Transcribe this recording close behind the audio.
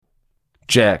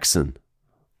Jackson,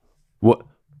 what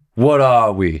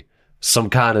are we? Some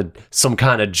kind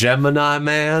of Gemini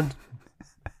man?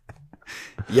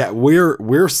 Yeah,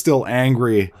 we're still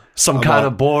angry. Some kind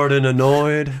of bored and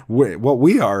annoyed? What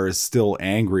we are is still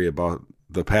angry about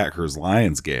the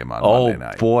Packers-Lions game on Monday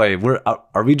night. Oh, boy.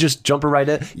 Are we just jumping right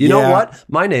in? You know what?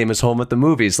 My name is Home at the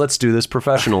Movies. Let's do this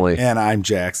professionally. And I'm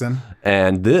Jackson.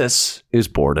 And this is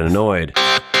Bored and Annoyed.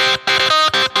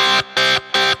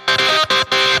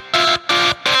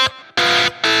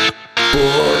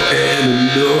 Bored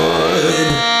and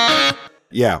Annoyed.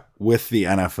 Yeah, with the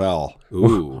NFL.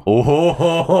 Ooh.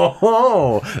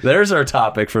 Oh, there's our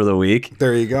topic for the week.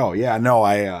 There you go. Yeah, no,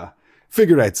 I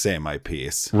figured I'd say my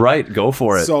piece. Right, go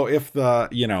for it. So if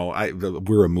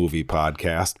we're a movie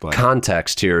podcast, but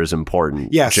context here is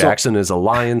important. Yeah, Jackson is a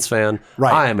Lions fan.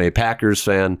 Right. I am a Packers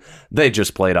fan. They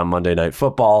just played on Monday Night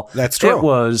Football. That's true. It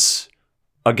was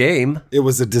a game. It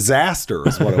was a disaster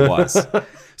is what it was.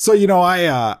 So,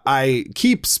 I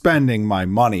keep spending my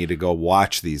money to go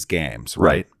watch these games,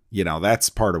 right? That's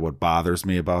part of what bothers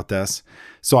me about this.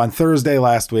 So on Thursday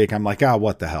last week, I'm like,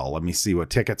 what the hell? Let me see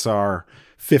what tickets are.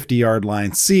 50-yard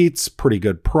line seats, pretty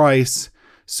good price.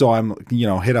 So I'm,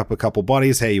 hit up a couple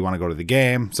buddies. Hey, you want to go to the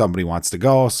game? Somebody wants to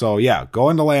go. So yeah, go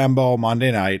into Lambeau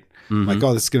Monday night. Mm-hmm. Like,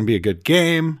 this is going to be a good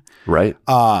game. Right.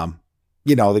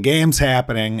 The game's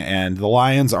happening and the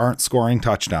Lions aren't scoring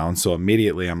touchdowns. So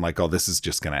immediately I'm like, this is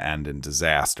just going to end in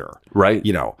disaster. Right.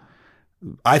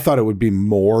 I thought it would be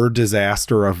more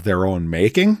disaster of their own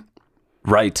making.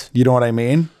 Right. You know what I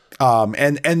mean?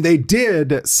 And they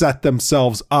did set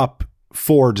themselves up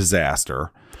for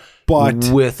disaster,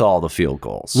 but with all the field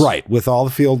goals. Right. With all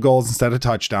the field goals instead of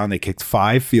touchdown, they kicked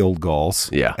 5 field goals.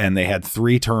 Yeah. And they had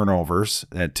 3 turnovers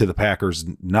to the Packers.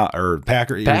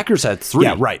 Packers had 3.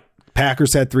 Yeah, right.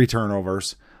 Packers had 3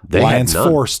 turnovers. They Lions had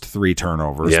none. forced 3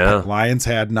 turnovers. Yeah. Lions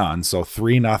had none. So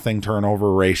 3-0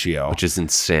 turnover ratio, which is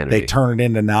insanity. They turn it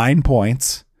into 9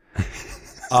 points.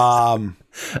 I'm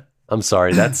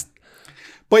sorry.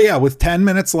 But yeah, with 10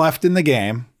 minutes left in the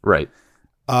game. Right.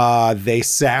 They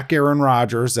sack Aaron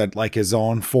Rodgers at like his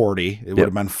own 40. It would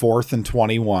have been 4th and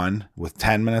 21 with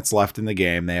 10 minutes left in the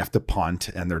game. They have to punt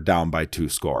and they're down by 2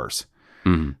 scores.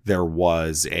 Mm-hmm. There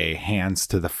was a hands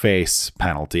to the face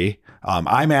penalty.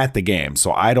 I'm at the game,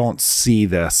 so I don't see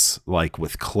this like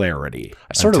with clarity.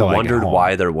 I sort of wondered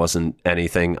why there wasn't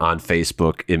anything on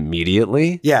Facebook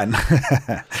immediately.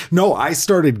 Yeah. No, I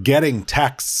started getting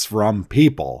texts from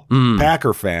people,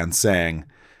 Packer fans saying,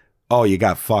 "Oh, you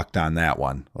got fucked on that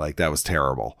one. Like that was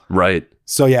terrible." Right.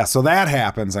 So yeah, so that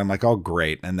happens. I'm like, "Oh,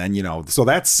 great." And then, so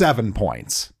that's 7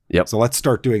 points. Yep. So let's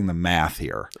start doing the math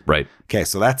here. Right. Okay,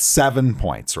 so that's 7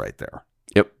 points right there.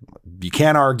 Yep. You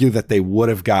can't argue that they would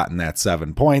have gotten that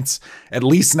 7 points, at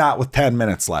least not with 10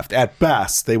 minutes left. At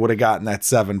best, they would have gotten that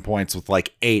 7 points with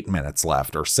like 8 minutes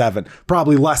left or 7,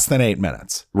 probably less than 8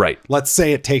 minutes. Right. Let's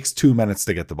say it takes 2 minutes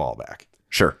to get the ball back.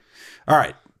 Sure. All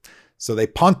right. So they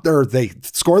they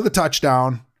score the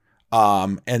touchdown,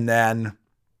 and then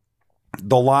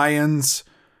the Lions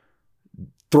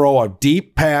throw a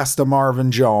deep pass to Marvin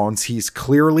Jones. He's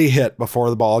clearly hit before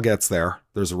the ball gets there.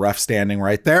 There's a ref standing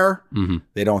right there. Mm-hmm.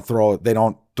 They don't throw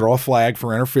a flag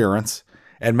for interference.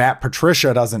 And Matt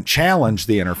Patricia doesn't challenge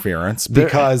the interference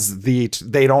because they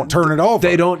don't turn it over.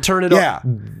 They don't turn it over.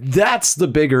 That's the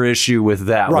bigger issue with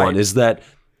that one is that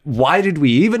why did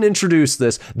we even introduce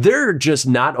this? They're just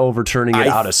not overturning it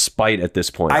out of spite at this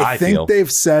point. I think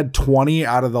they've said 20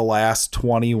 out of the last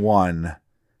 21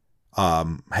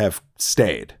 have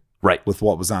stayed. Right. With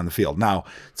what was on the field. Now,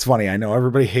 it's funny. I know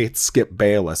everybody hates Skip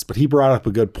Bayless, but he brought up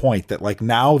a good point that like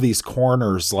now these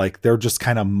corners, like they're just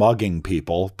kind of mugging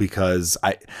people because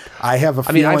I have a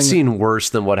feeling. I've seen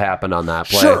worse than what happened on that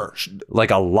play. Sure.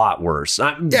 Like a lot worse.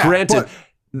 Granted,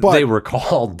 but they were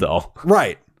called though.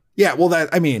 Right. Yeah. Well,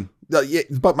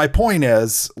 but my point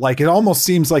is like, it almost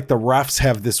seems like the refs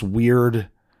have this weird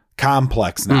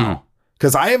complex now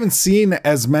because I haven't seen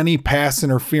as many pass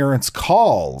interference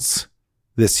calls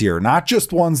this year, not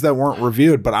just ones that weren't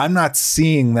reviewed, but I'm not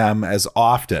seeing them as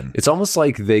often. It's almost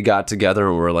like they got together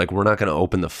and were like, we're not going to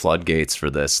open the floodgates for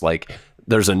this. Like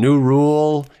there's a new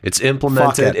rule. It's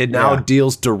implemented. It now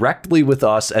deals directly with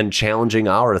us and challenging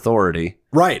our authority.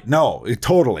 Right. No,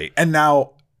 totally. And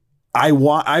now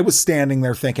I was standing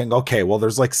there thinking, okay, well,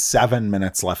 there's like 7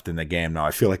 minutes left in the game now.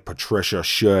 I feel like Patricia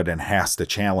should and has to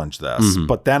challenge this. Mm-hmm.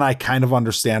 But then I kind of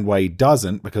understand why he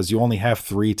doesn't, because you only have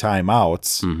 3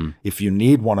 timeouts. Mm-hmm. If you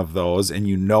need one of those and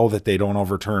you know that they don't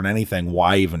overturn anything,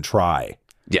 why even try?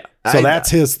 Yeah. So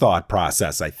that's his thought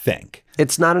process, I think.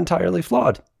 It's not entirely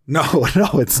flawed. No,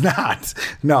 it's not.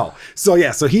 No. So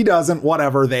he doesn't,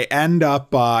 whatever. They end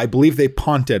up, I believe they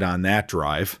punted on that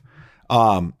drive.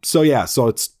 So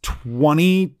it's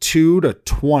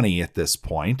 22-20 at this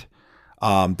point.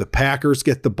 The Packers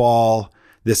get the ball.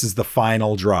 This is the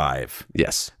final drive.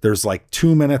 Yes. There's like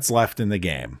 2 minutes left in the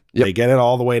game. Yep. They get it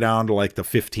all the way down to like the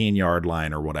 15-yard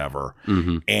line or whatever.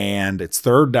 Mm-hmm. And it's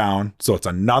third down. So it's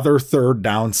another third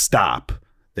down stop.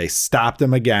 They stopped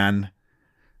him again.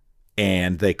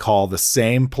 And they call the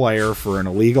same player for an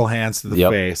illegal hands to the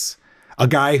face. A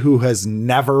guy who has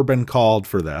never been called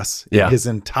for this in his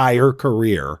entire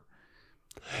career.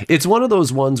 It's one of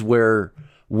those ones where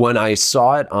when I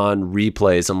saw it on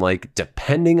replays, I'm like,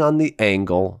 depending on the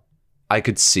angle, I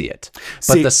could see it.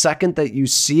 But the second that you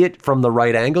see it from the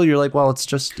right angle, you're like, well, it's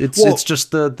just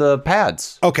the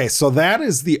pads. Okay, so that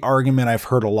is the argument I've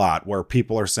heard a lot where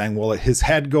people are saying, well, his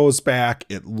head goes back.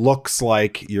 It looks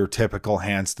like your typical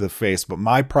hands to the face. But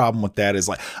my problem with that is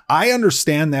like, I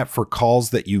understand that for calls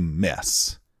that you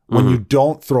miss. When you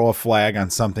don't throw a flag on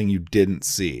something you didn't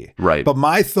see. Right. But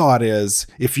my thought is,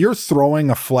 if you're throwing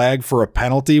a flag for a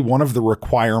penalty, one of the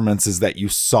requirements is that you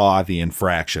saw the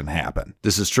infraction happen.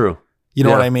 This is true. You know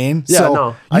what I mean? Yeah, so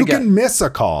no, you can miss a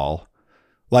call.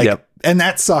 Like, and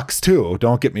that sucks too.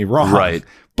 Don't get me wrong. Right.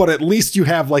 But at least you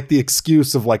have like the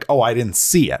excuse of like, oh, I didn't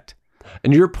see it.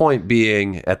 And your point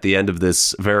being at the end of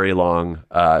this very long,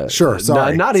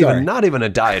 not even a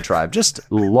diatribe, just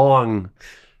long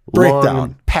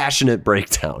passionate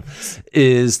breakdown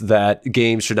is that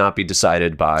games should not be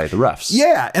decided by the refs.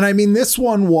 Yeah. And I mean, this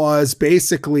one was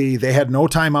basically they had no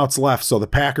timeouts left. So the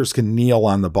Packers can kneel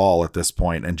on the ball at this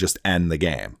point and just end the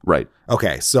game. Right.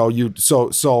 Okay. So you have a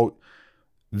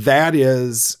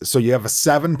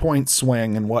 7-point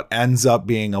swing in what ends up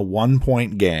being a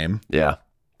 1-point game. Yeah.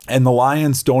 And the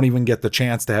Lions don't even get the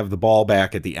chance to have the ball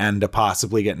back at the end to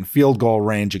possibly get in field goal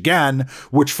range again,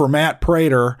 which for Matt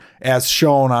Prater, as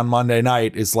shown on Monday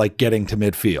night, is like getting to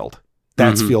midfield.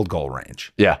 That's field goal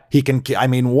range. Yeah. He can, I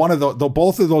mean,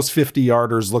 both of those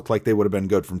 50-yarders looked like they would have been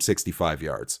good from 65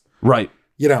 yards. Right.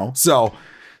 You know, so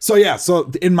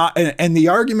the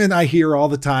argument I hear all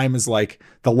the time is like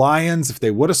the Lions, if they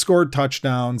would have scored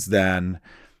touchdowns, then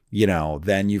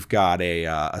you've got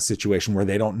a situation where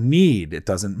they don't need, it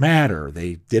doesn't matter.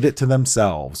 They did it to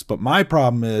themselves. But my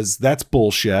problem is that's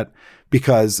bullshit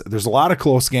because there's a lot of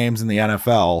close games in the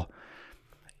NFL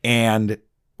and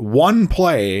one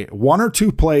or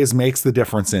two plays makes the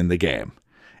difference in the game.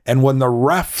 And when the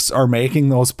refs are making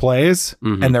those plays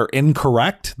and they're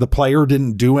incorrect, the player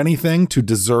didn't do anything to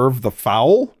deserve the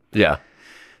foul. Yeah.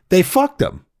 They fucked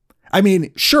them. I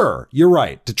mean, sure, you're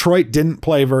right. Detroit didn't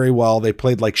play very well. They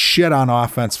played like shit on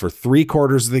offense for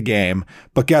 3/4 of the game.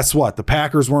 But guess what? The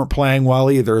Packers weren't playing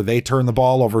well either. They turned the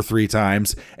ball over 3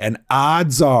 times. And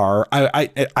odds are, I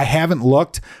haven't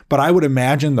looked, but I would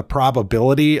imagine the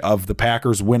probability of the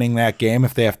Packers winning that game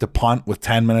if they have to punt with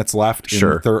 10 minutes left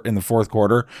in the fourth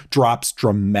quarter drops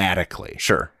dramatically.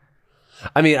 Sure.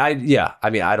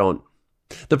 I don't.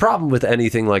 The problem with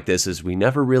anything like this is we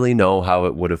never really know how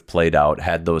it would have played out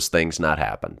had those things not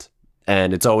happened.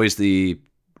 And it's always the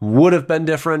would have been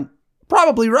different,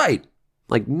 probably right.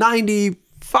 Like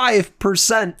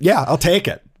 95%. Yeah, I'll take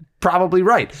it. Probably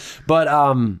right. But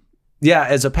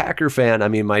as a Packer fan, I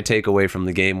mean, my takeaway from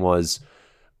the game was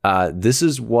this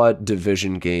is what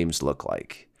division games look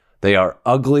like. They are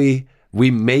ugly.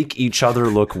 We make each other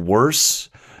look worse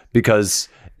because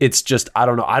it's just, I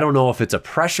don't know. I don't know if it's a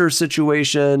pressure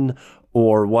situation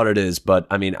or what it is, but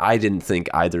I mean, I didn't think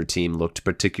either team looked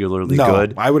particularly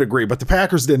good. I would agree, but the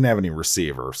Packers didn't have any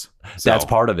receivers. So. That's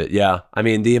part of it, yeah. I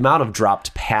mean, the amount of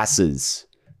dropped passes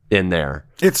in there.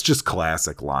 It's just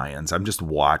classic Lions. I'm just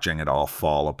watching it all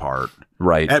fall apart.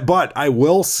 Right. But I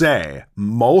will say,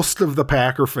 most of the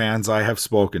Packer fans I have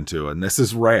spoken to, and this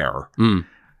is rare,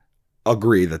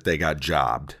 agree that they got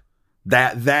jobbed.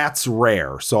 That's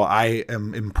rare. So I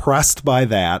am impressed by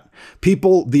that.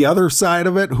 People, the other side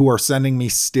of it, who are sending me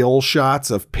still shots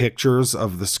of pictures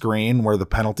of the screen where the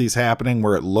penalty's happening,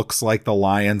 where it looks like the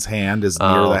Lion's hand is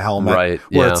near the helmet, right,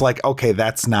 where it's like, okay,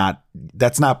 that's not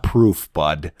proof,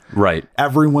 bud. Right.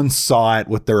 Everyone saw it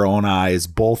with their own eyes.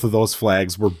 Both of those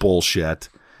flags were bullshit.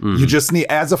 You just need,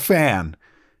 as a fan,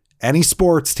 any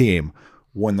sports team,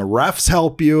 when the refs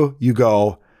help you, you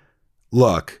go,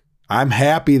 look, I'm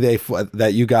happy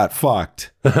that you got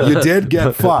fucked. You did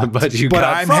get fucked, but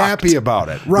I'm happy about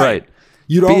it. Right.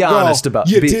 You don't be honest about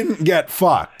it. You didn't get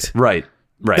fucked. Right.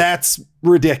 That's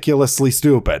ridiculously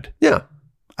stupid. Yeah.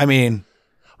 I mean,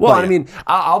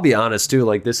 I'll be honest too.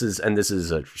 Like this is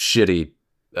a shitty,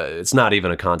 it's not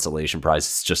even a consolation prize.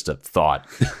 It's just a thought.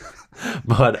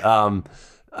 But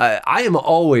I am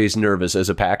always nervous as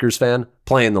a Packers fan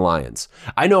playing the Lions.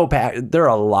 I know there are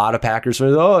a lot of Packers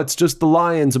fans. Oh, it's just the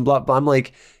Lions and blah, blah. I'm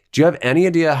like, do you have any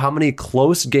idea how many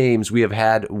close games we have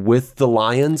had with the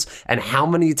Lions and how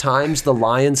many times the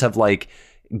Lions have like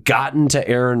gotten to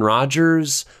Aaron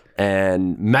Rodgers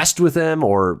and messed with him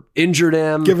or injured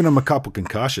him, giving him a couple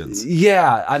concussions?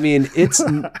 Yeah, I mean,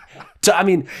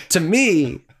 to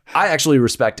me, I actually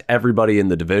respect everybody in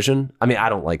the division. I mean, I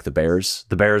don't like the Bears.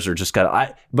 The Bears are just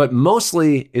but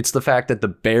mostly it's the fact that the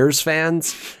Bears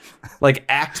fans like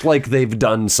act like they've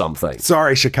done something.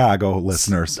 Sorry, Chicago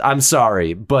listeners. I'm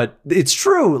sorry, but it's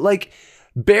true. Like,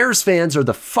 Bears fans are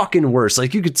the fucking worst.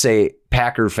 Like, you could say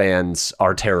Packer fans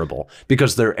are terrible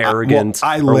because they're arrogant.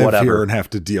 I or live whatever. Here and have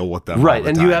to deal with them. Right. all the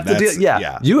And time. you have to deal.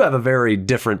 Yeah. You have a very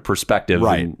different perspective.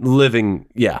 Right. In living.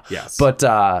 Yeah. Yes. But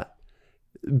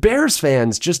Bears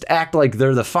fans just act like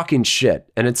they're the fucking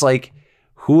shit. And it's like,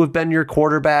 who have been your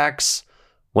quarterbacks?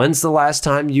 When's the last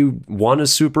time you won a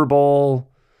Super Bowl?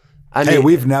 I mean,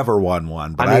 we've never won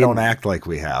one, but I don't act like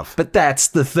we have. But that's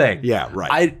the thing. Yeah,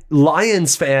 right.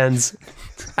 Lions fans,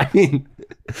 I mean,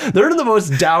 they're the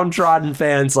most downtrodden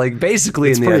fans, like,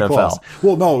 basically in the NFL. Close.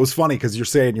 Well, no, it was funny because you're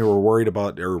saying you were worried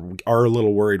about, or are a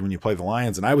little worried when you play the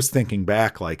Lions. And I was thinking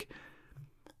back, like,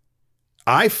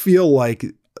 I feel like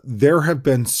there have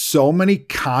been so many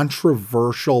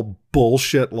controversial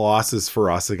bullshit losses for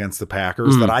us against the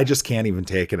Packers that I just can't even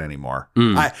take it anymore.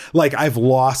 I've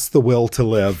lost the will to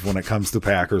live when it comes to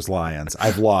Packers Lions.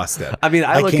 I've lost it. I mean,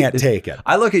 I can't take it.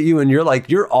 I look at you and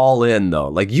you're all in though.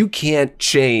 Like, you can't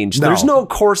change. No. There's no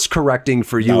course correcting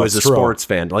for you as a sports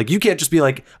fan. Like, you can't just be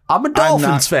like, I'm a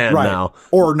Dolphins fan now.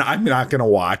 Or I'm not going to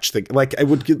watch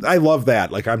I love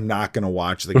that. Like, I'm not going to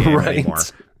watch the game anymore.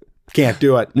 Can't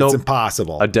do it. Nope. It's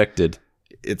impossible. Addicted.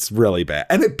 It's really bad.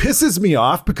 And it pisses me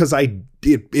off because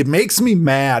it makes me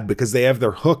mad because they have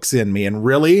their hooks in me. And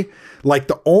really, like,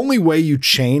 the only way you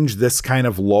change this kind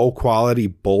of low quality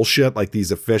bullshit, like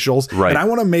these officials, right. And I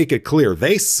want to make it clear,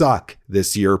 they suck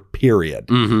this year, period.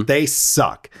 Mm-hmm. They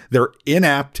suck. They're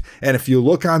inept. And if you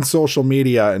look on social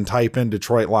media and type in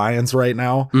Detroit Lions right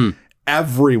now,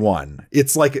 everyone,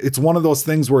 it's like, it's one of those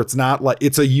things where it's not like,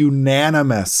 it's a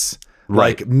unanimous,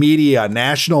 like, media,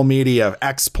 national media,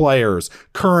 ex-players,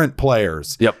 current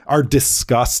players are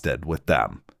disgusted with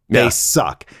them. They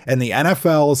suck. And the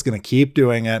NFL is going to keep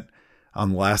doing it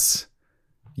unless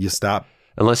you stop.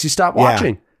 Unless you stop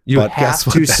watching. You have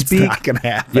to speak. Not gonna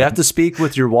happen. You have to speak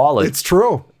with your wallet. It's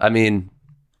true. I mean,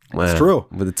 it's true.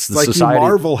 But it's the like society. You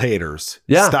Marvel haters.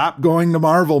 Yeah. Stop going to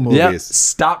Marvel movies.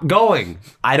 Stop going.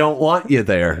 I don't want you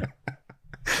there.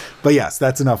 But yes,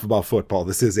 that's enough about football.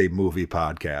 This is a movie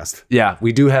podcast. Yeah,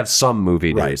 we do have some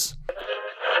movie news.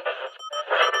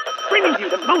 Bringing you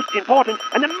the most important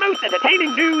and the most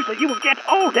entertaining news that you will get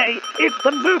all day. It's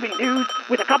the movie news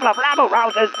with a couple of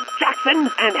rabble-rousers, Jackson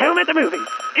and Home at the Movies.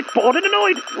 It's Bored and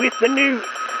Annoyed with the news.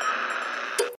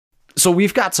 So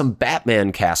we've got some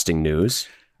Batman casting news.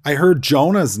 I heard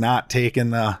Jonah's not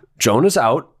taking the... Jonah's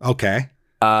out. Okay.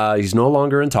 He's no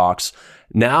longer in talks.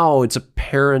 Now it's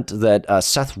apparent that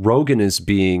Seth Rogen is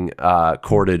being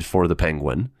courted for the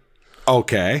Penguin.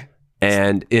 Okay.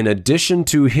 And in addition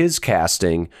to his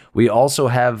casting, we also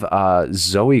have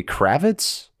Zoe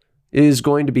Kravitz is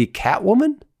going to be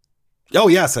Catwoman. Oh,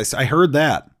 yes. I heard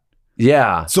that.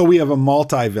 Yeah. So we have a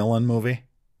multi-villain movie.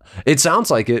 It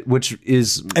sounds like it, which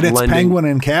is... And it's Penguin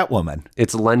and Catwoman.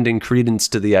 It's lending credence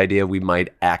to the idea we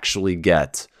might actually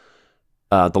get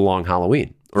The Long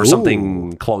Halloween. Or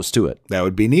something close to it. That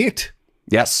would be neat.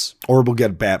 Yes. Or we'll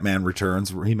get Batman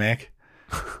Returns remake.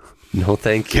 No,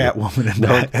 thank you.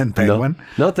 Catwoman and Penguin.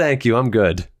 No, thank you. I'm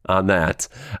good on that.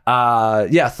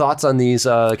 Thoughts on these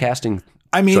casting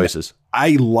choices?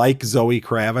 I like Zoe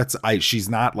Kravitz. She's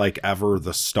not like ever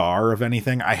the star of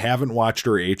anything. I haven't watched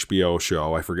her HBO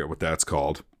show. I forget what that's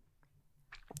called.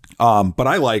 But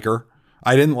I like her.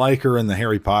 I didn't like her in the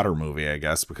Harry Potter movie, I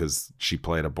guess, because she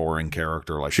played a boring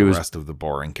character like the rest of the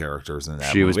boring characters in that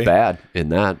movie. She was bad in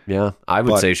that, yeah. I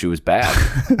would say she was bad.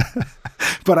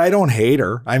 But I don't hate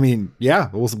her. I mean, yeah,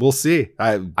 we'll see.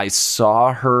 I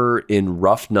saw her in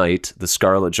Rough Night, the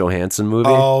Scarlett Johansson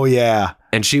movie. Oh, yeah.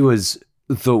 And she was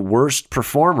the worst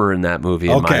performer in that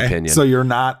movie, in my opinion. So you're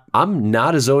not... I'm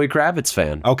not a Zoe Kravitz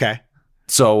fan. Okay.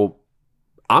 So...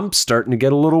 I'm starting to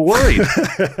get a little worried.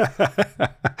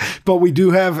 But we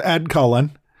do have Ed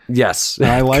Cullen. Yes.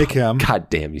 I like him. God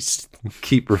damn, you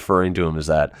keep referring to him as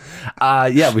that.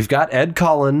 We've got Ed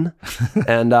Cullen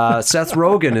and Seth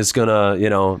Rogen is going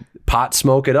to, pot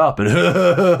smoke it up. And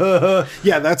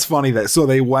yeah, that's funny. So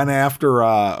they went after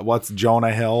what's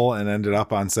Jonah Hill and ended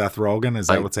up on Seth Rogen. Is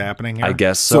that what's happening here? I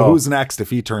guess so. So who's next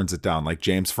if he turns it down? Like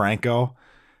James Franco?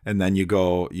 and then you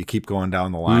keep going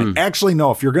down the line. Actually,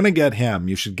 no, if you're going to get him,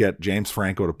 you should get James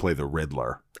Franco to play the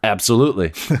Riddler.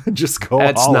 Absolutely. Just go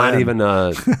That's all not in. even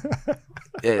a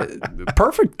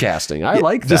perfect casting. I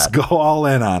like that. Just go all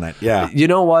in on it. Yeah. You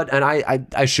know what? And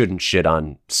I shouldn't shit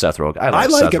on Seth Rogen. I I like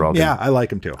like Seth him. Rogen. Yeah, I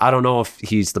like him too. I don't know if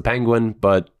he's the Penguin,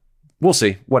 but we'll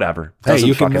see. Whatever. Hey, Doesn't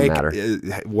you can fucking make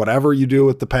matter. whatever you do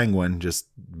with the Penguin, just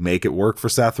make it work for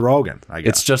Seth Rogen, I guess.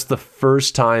 It's just the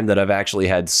first time that I've actually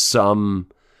had some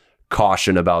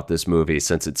caution about this movie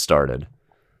since it started.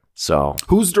 So,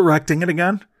 Who's directing it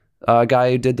again? a guy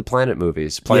who did the Planet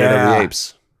movies, Planet of Yeah. the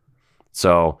Apes.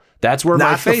 So that's where my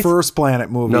Not the faith. first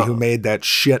Planet movie No. who made that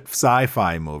shit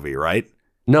sci-fi movie, right?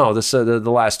 No, the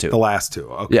last two. The last two.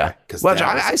 Okay. Yeah. 'Cause Which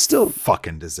that was I still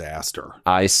fucking disaster.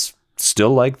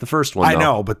 still like the first one. I though.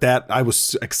 know, but that I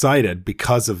was excited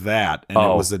because of that, and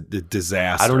it was a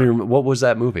disaster. I don't even. What was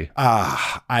that movie?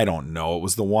 I don't know. It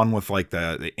was the one with like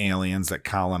the aliens that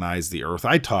colonized the Earth.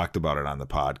 I talked about it on the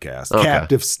podcast. Okay.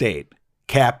 Captive State.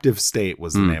 Captive State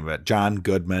was the name of it. John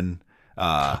Goodman.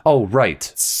 Oh,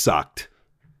 right. Sucked.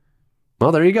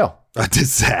 Well, there you go. A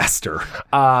disaster.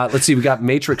 Let's see. We got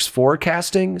Matrix 4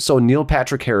 casting. So Neil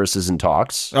Patrick Harris is in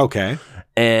talks, Okay.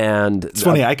 and It's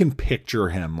funny. I can picture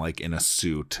him like in a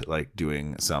suit, like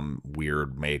doing some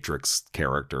weird Matrix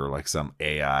character, like some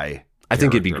AI. I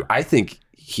think it'd be. character. I think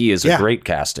he is a Yeah. great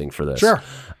casting for this. Sure.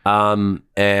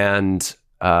 And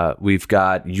we've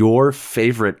got your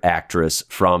favorite actress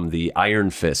from the Iron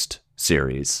Fist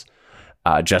series,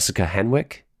 Jessica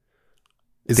Henwick,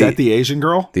 Is that the Asian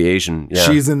girl? the Asian. Yeah.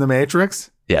 She's in the Matrix.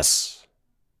 Yes.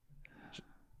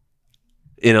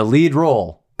 In a lead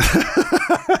role.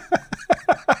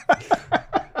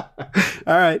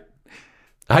 All right.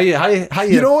 How you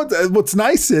You know what? What's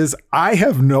nice is I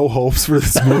have no hopes for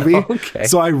this movie. Okay.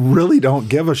 So I really don't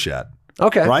give a shit.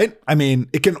 Okay. Right? I mean,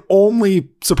 it can only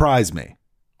surprise me.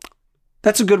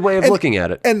 That's a good way of looking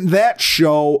at it. And that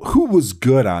show, who was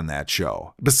good on that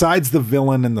show? Besides the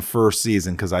villain in the first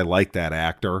season, because I like that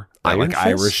actor. I Iron like Fist?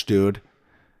 Irish dude.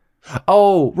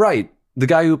 Oh, right. The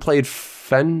guy who played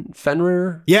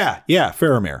Fenrir? Yeah,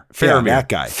 Faramir. Faramir. Yeah, that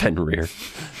guy. Fenrir.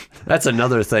 That's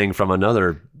another thing from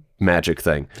another magic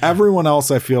thing. Everyone else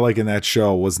I feel like in that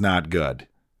show was not good.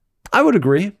 I would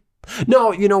agree.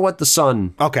 No, you know what? The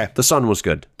Sun. Okay. The Sun was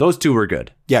good. Those two were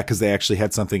good. Yeah, because they actually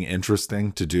had something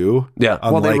interesting to do. Yeah,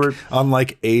 well, Unlike, they were-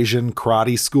 unlike Asian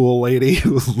karate school lady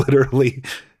who literally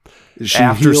she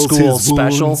After heals school his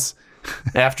special. wounds.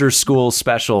 After school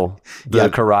special, the Yeah.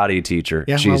 karate teacher.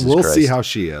 Yeah, Jesus well, we'll Christ. see how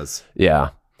she is. Yeah.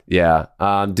 Yeah.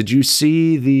 Did you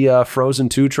see the Frozen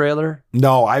 2 trailer?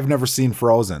 No, I've never seen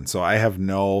Frozen, so I have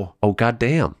no. Oh,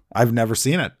 goddamn. I've never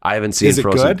seen it. I haven't seen Is it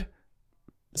Frozen. good?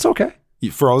 It's okay.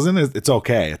 Frozen is it's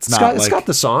okay. It's It's not got, like it's got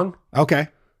the song. okay.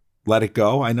 Let It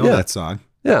Go. I know Yeah. that song.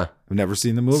 Yeah. I've never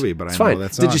seen the movie, but It's I know fine.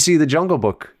 that song. Did you see the Jungle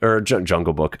Book or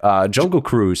Jungle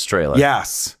Cruise trailer?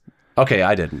 Yes. Okay,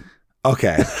 I didn't.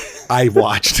 Okay. I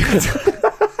watched it.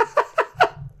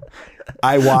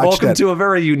 I watched Welcome it. to a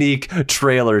very unique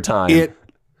trailer time.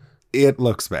 It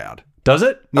looks bad. Does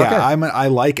it? Yeah, Okay. I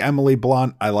like Emily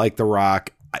Blunt. I like The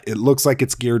Rock. It looks like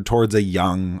it's geared towards a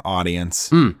young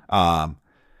audience.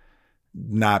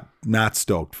 Not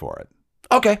stoked for it.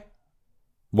 Okay.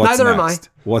 What's Neither am next?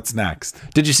 What's next?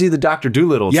 Did you see the Dr.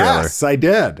 Dolittle trailer? Yes, I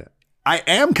did. I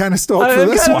am kind of stoked for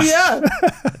this one. Yeah.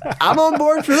 I'm on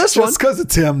board for this one. Just because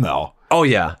it's him, though. Oh,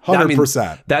 yeah. I mean,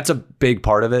 100%. that's a big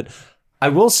part of it. I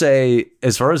will say,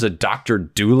 as far as a Dr.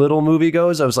 Dolittle movie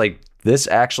goes, I was like, this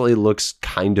actually looks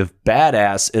kind of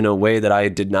badass in a way that I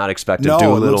did not expect a No, it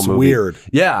Dolittle looks movie. weird.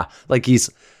 Yeah. Like he's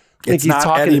It's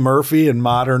not Eddie Murphy in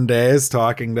modern days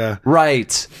talking to.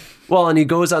 Right. Well, and he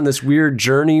goes on this weird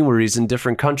journey where he's in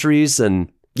different countries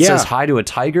and Yeah. says hi to a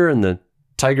tiger, and the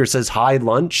tiger says hi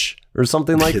lunch or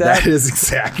something like that. That is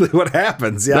exactly what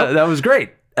happens. Yeah. That was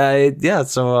great. Yeah,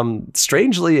 so I'm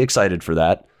strangely excited for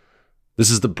that. This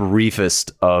is the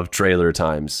briefest of trailer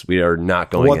times. We are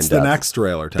not going What's in the depth. next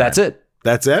trailer time? That's it.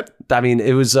 That's it? I mean,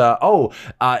 it was,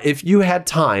 if you had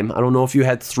time, I don't know if you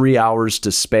had 3 hours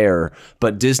to spare,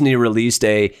 but Disney released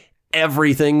a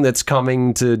everything that's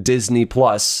coming to Disney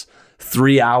Plus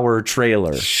 3-hour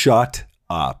trailer. Shut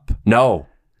up. No.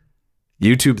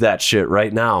 YouTube that shit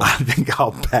right now. I think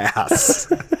I'll pass.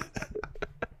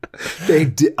 They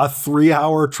did a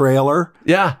 3-hour trailer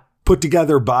Yeah. put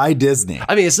together by Disney.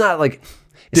 I mean, it's not like...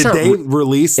 it's Did not they re-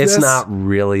 release this? It's not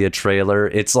really a trailer.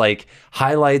 It's like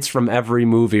highlights from every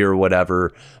movie or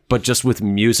whatever, but just with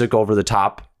music over the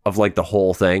top of like the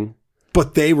whole thing.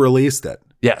 But they released it.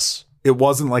 Yes. It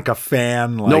wasn't like a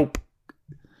fan. Like, Nope.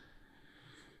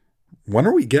 When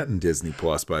are we getting Disney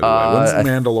Plus, by the way? When's I The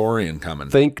Mandalorian coming? I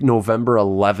think November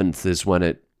 11th is when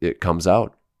it it comes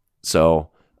out. So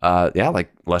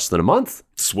like less than a month.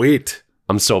 Sweet.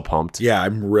 I'm so pumped. Yeah,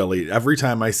 every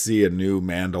time I see a new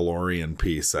Mandalorian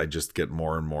piece, I just get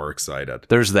more and more excited.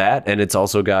 There's that, and it's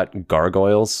also got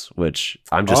Gargoyles, which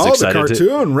I'm just excited the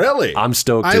cartoon, really? I'm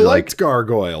stoked. I liked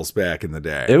Gargoyles back in the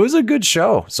day. It was a good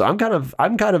show, so I'm kind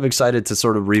of excited to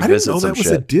sort of revisit some shit. I didn't know that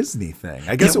was a Disney thing.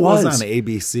 I guess it was on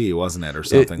ABC, wasn't it, or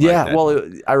something like that? Well,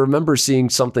 I remember seeing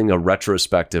a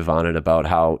retrospective on it about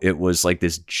how it was like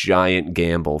this giant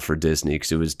gamble for Disney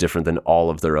because it was different than all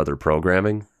of their other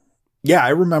programming. Yeah, I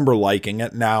remember liking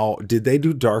it. Now, did they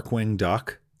do Darkwing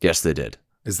Duck? Yes, they did.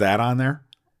 Is that on there?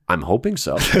 I'm hoping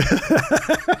so.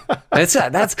 That's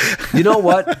you know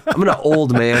what? I'm gonna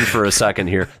old man for a second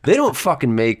here. They don't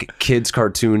fucking make kids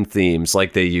cartoon themes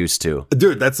like they used to.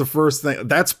 Dude, that's the first thing.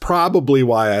 That's probably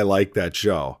why I like that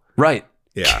show. Right.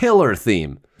 Yeah. Killer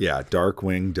theme. Yeah,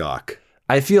 Darkwing Duck.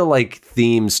 I feel like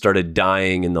themes started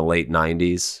dying in the late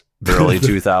 90s. Early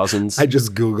 2000s. I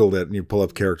just Googled it and you pull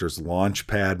up characters.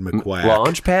 Launchpad McQuack.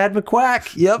 Launchpad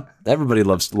McQuack. Yep. Everybody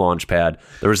loves Launchpad.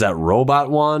 There was that robot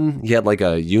one. He had like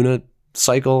a unit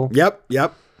cycle. Yep.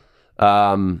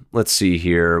 Let's see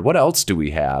here. What else do we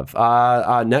have?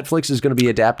 Netflix is going to be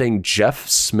adapting Jeff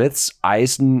Smith's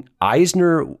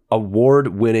Eisner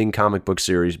Award-winning comic book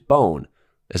series Bone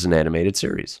as an animated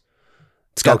series.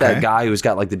 It's got that guy who's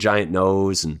got like the giant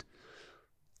nose and...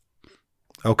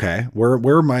 Okay,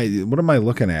 where am I? What am I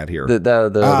looking at here? The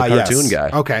cartoon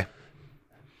guy. Okay,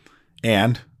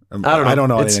 and I don't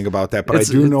know anything about that, but I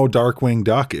do know Darkwing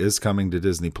Duck is coming to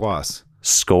Disney Plus.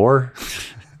 Score.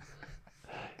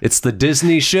 It's the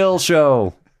Disney Shill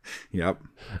Show. Yep.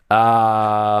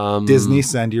 Disney,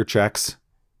 send your checks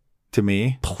to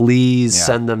me. Please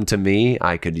send them to me.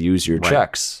 I could use your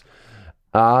checks.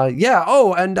 Yeah.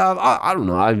 Oh, and I don't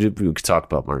know. We could talk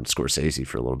about Martin Scorsese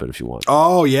for a little bit if you want.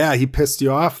 Oh, yeah. He pissed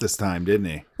you off this time, didn't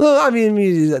he? Well, I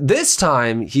mean, this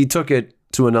time he took it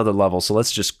to another level. So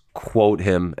let's just quote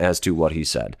him as to what he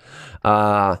said.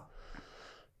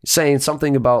 Saying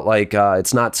something about like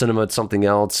it's not cinema, it's something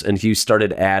else, and he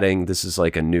started adding. This is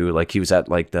like a new, like he was at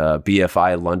like the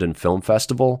BFI London Film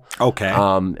Festival. Okay.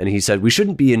 And he said we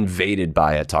shouldn't be invaded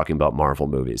by it. Talking about Marvel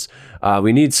movies,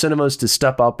 we need cinemas to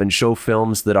step up and show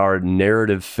films that are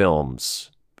narrative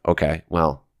films. Okay,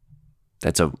 well,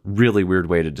 that's a really weird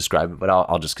way to describe it, but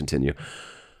I'll just continue.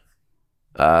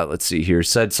 Let's see here.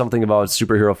 Said something about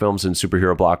superhero films and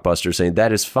superhero blockbusters, saying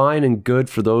that is fine and good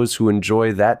for those who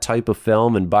enjoy that type of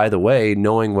film. And by the way,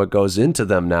 knowing what goes into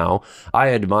them now, I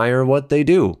admire what they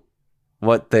do.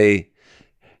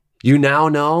 You now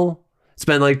know? It's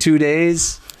been like 2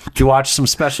 days. You watch some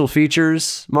special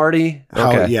features, Marty?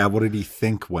 Okay. Yeah, what did he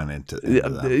think went into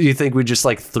them? You think we just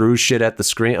like threw shit at the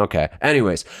screen? Okay.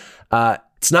 Anyways,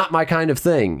 it's not my kind of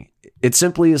thing. It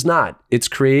simply is not. It's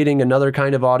creating another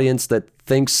kind of audience that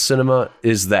thinks cinema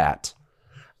is that.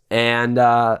 And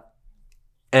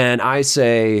I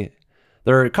say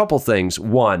there are a couple things.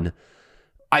 One,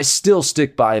 I still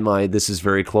stick by this is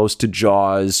very close to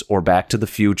Jaws or Back to the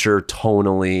Future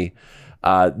tonally.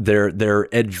 They're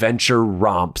adventure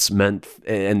romps meant,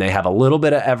 and they have a little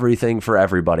bit of everything for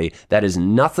everybody. That is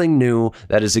nothing new.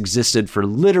 That has existed for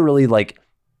literally like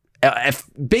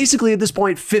basically at this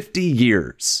point 50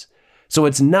 years. So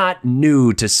it's not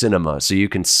new to cinema. So you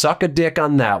can suck a dick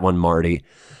on that one, Marty.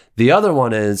 The other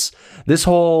one is this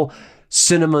whole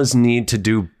cinemas need to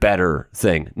do better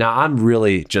thing. Now, I'm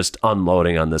really just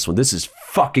unloading on this one. This is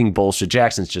fucking bullshit.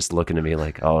 Jackson's just looking at me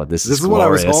like, oh, this is what I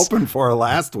was hoping for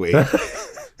last week.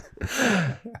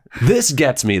 This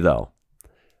gets me, though.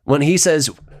 When he says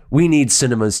we need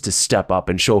cinemas to step up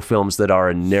and show films that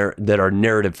are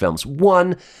narrative films.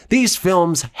 One, these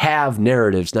films have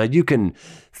narratives. Now, you can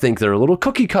think they're a little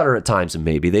cookie cutter at times, and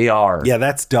maybe they are. Yeah,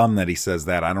 that's dumb that he says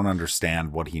that. I don't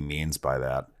understand what he means by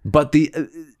that. But the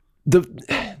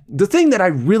thing that I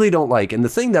really don't like, and the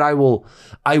thing that I will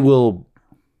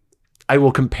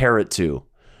compare it to,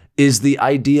 is the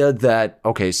idea that I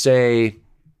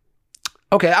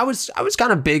was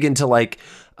kind of big into like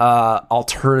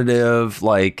alternative,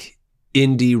 like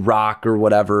indie rock or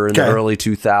whatever in the early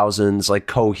 2000s. Like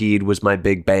Coheed was my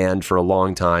big band for a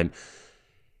long time.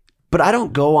 But I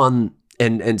don't go on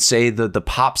and say that the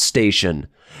pop station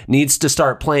needs to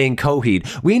start playing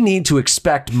Coheed. We need to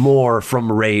expect more from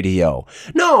radio.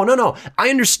 No. I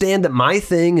understand that my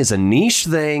thing is a niche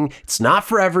thing. It's not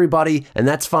for everybody, and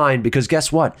that's fine because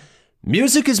guess what?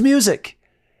 Music is music.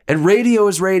 And radio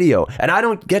is radio. And I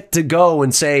don't get to go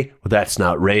and say, well, that's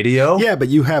not radio. Yeah, but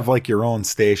you have like your own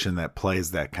station that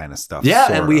plays that kind of stuff. Yeah,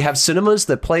 sort and we of. have cinemas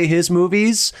that play his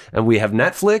movies, and we have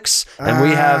Netflix, and we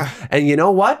have, and you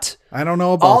know what? I don't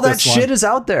know about all that this one. shit is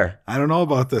out there. I don't know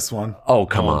about this one. Oh,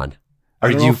 come on. I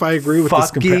don't know if I agree with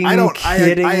this fucking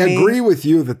comparison. I me? agree with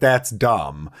you that that's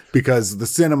dumb because the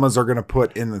cinemas are going to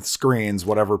put in the screens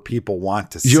whatever people want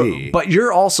to see. But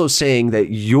you're also saying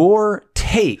that your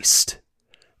taste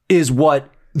is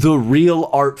what the real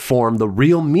art form, the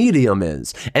real medium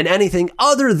is. And anything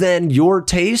other than your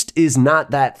taste is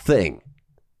not that thing.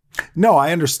 No,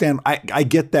 I understand. I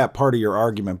get that part of your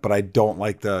argument, but I don't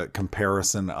like the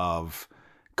comparison of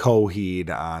Coheed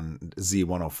on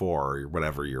Z104 or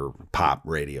whatever your pop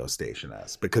radio station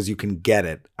is, because you can get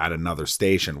it at another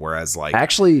station. Whereas like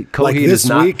actually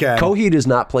Coheed is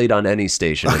not played on any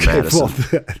station in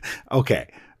Madison. Okay.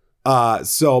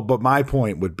 But my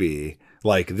point would be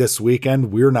like this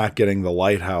weekend, we're not getting The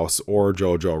Lighthouse or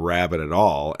Jojo Rabbit at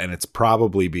all. And it's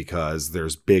probably because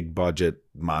there's big budget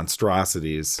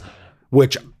monstrosities,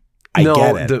 which I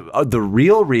get it. The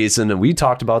real reason, and we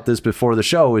talked about this before the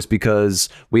show, is because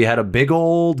we had a big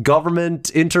old government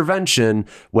intervention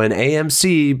when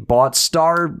AMC bought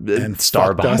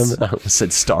Starbucks. I said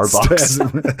Starbucks.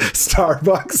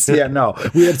 Starbucks? Yeah, no.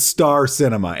 We had Star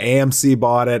Cinema. AMC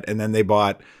bought it, and then they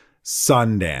bought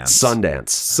Sundance,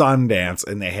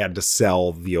 and they had to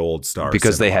sell the old Star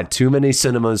because Cinema. They had too many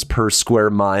cinemas per square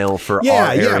mile for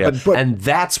our area, and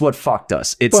that's what fucked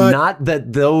us. It's not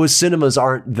that those cinemas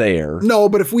aren't there. No,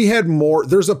 but if we had more,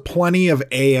 there's a plenty of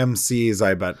AMCs,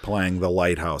 I bet, playing The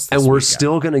Lighthouse this and we're weekend.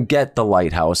 Still going to get The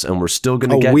Lighthouse, and we're still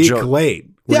going to get a week late.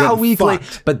 A week late.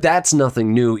 But that's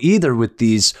nothing new either with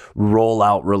these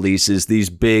rollout releases, these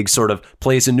big sort of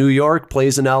plays in New York,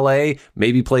 plays in LA,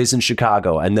 maybe plays in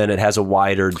Chicago, and then it has a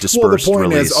wider dispersed the point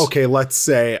release. is, okay, let's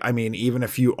say, I mean, even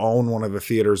if you own one of the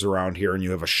theaters around here and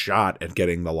you have a shot at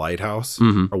getting The Lighthouse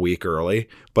a week early,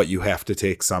 but you have to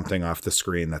take something off the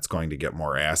screen that's going to get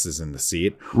more asses in the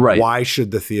seat. Right. Why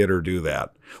should the theater do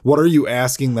that? What are you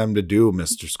asking them to do,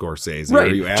 Mr. Scorsese?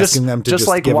 Right. Are you asking them to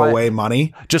just give away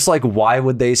money? Just like, why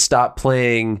would they stop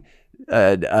playing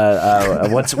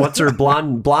what's her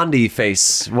blondie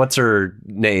face? What's her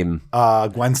name?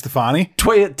 Gwen Stefani?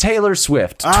 Taylor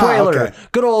Swift. Okay.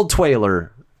 Good old Twaylor.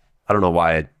 I don't know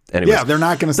why. Anyways, yeah, they're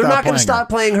not going to stop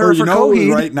playing her for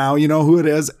Coheed. Right now, you know who it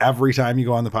is? Every time you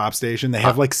go on the pop station, they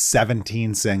have like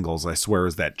 17 singles, I swear,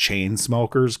 is that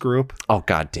Chainsmokers group. Oh,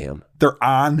 goddamn. They're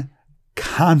on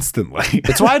constantly.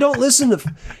 It's why I don't listen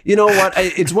to, you know what?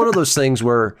 It's one of those things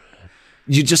where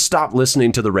you just stop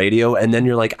listening to the radio and then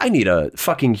you're like, I need a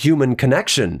fucking human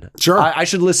connection. Sure. I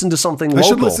should listen to something local. I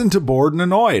should listen to Bored and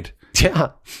Annoyed. Yeah.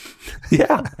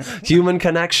 Yeah. Human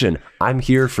connection. I'm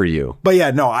here for you. But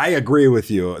yeah, no, I agree with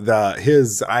you.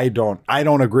 I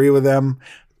don't agree with them.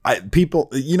 People,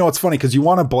 you know, it's funny because you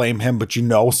want to blame him, but you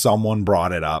know, someone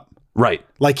brought it up. Right.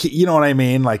 Like, you know what I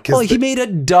mean? Like, he made a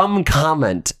dumb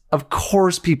comment. Of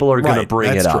course people are going to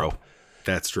bring it up. True.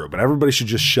 That's true. But everybody should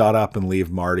just shut up and leave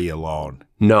Marty alone.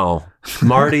 No.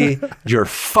 Marty, you're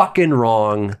fucking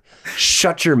wrong.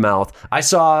 Shut your mouth. I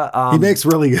saw... he makes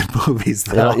really good movies,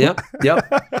 though. Yep.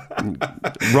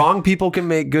 Wrong people can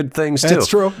make good things, too. That's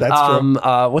true.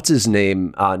 What's his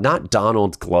name? Not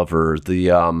Donald Glover. The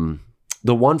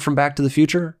one from Back to the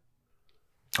Future?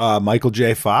 Michael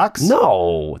J. Fox?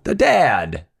 No. The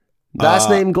dad. Last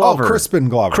name Glover. Oh, Crispin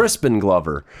Glover. Crispin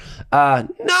Glover.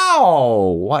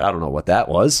 No. What? I don't know what that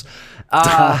was.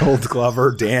 Donald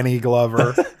Glover, Danny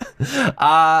Glover.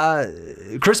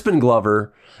 Crispin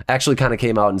Glover actually kind of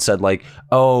came out and said like,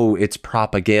 oh, it's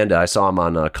propaganda. I saw him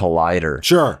on Collider.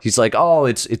 Sure. He's like, oh,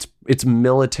 it's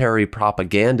military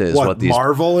propaganda is what these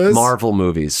Marvel is? Marvel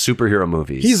movies, superhero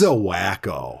movies. He's a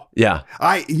wacko. Yeah.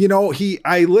 I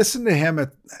listened to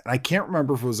him I can't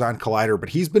remember if it was on Collider, but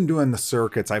he's been doing the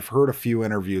circuits. I've heard a few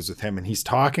interviews with him and he's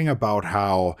talking about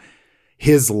how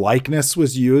his likeness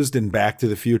was used in Back to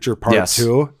the Future Part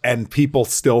 2 and people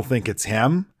still think it's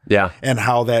him. Yeah. And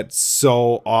how that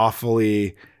so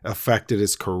awfully affected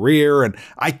his career. And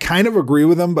I kind of agree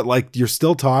with him, but like, you're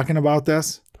still talking about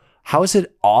this? How has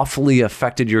it awfully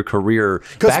affected your career?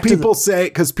 Because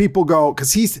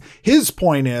his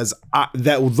point is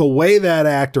that the way that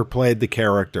actor played the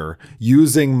character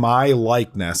using my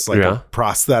likeness, like a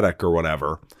prosthetic or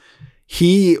whatever,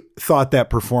 he thought that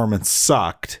performance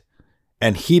sucked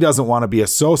and he doesn't want to be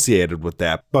associated with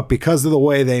that. But because of the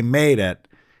way they made it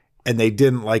and they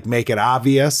didn't like make it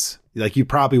obvious, like you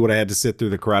probably would have had to sit through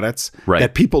the credits,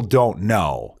 that people don't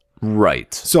know.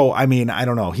 Right. So, I mean, I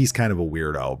don't know. He's kind of a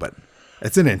weirdo, but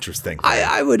It's an interesting thing.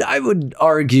 I would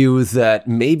argue that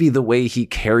maybe the way he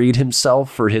carried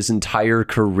himself for his entire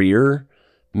career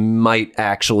might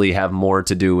actually have more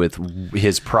to do with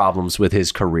his problems with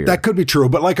his career. That could be true,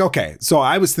 but like, okay, so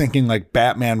I was thinking like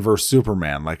Batman versus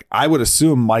Superman. Like, I would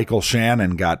assume Michael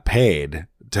Shannon got paid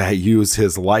to use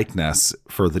his likeness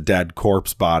for the dead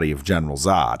corpse body of General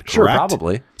Zod, correct? Sure,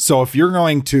 probably. So if you're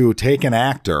going to take an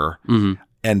actor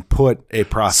and put a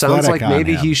prosthetic Sounds like on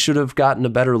maybe him, he should have gotten a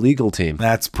better legal team.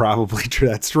 that's probably true.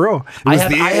 That's true. It was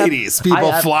the 80s.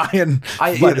 People flying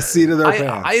by the seat of their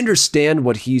pants. I understand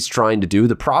what he's trying to do.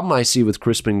 The problem I see with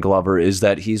Crispin Glover is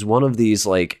that he's one of these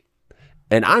like,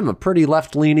 and I'm a pretty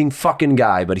left-leaning fucking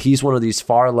guy, but he's one of these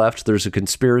far left. There's a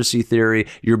conspiracy theory.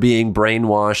 You're being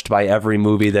brainwashed by every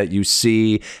movie that you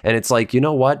see. And it's like, you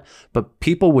know what? But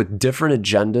people with different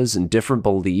agendas and different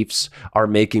beliefs are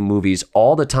making movies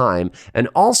all the time. And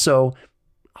also,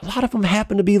 a lot of them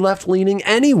happen to be left-leaning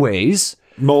anyways.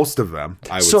 Most of them,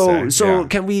 I would say. So yeah.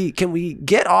 can we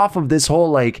get off of this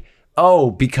whole like,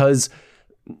 oh, because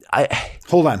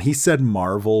Hold on. He said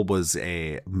Marvel was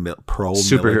a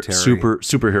pro-military.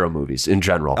 superhero movies in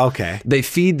general. Okay. They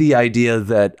feed the idea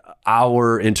that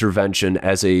our intervention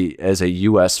as a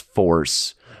U.S.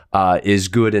 force is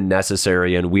good and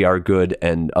necessary, and we are good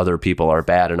and other people are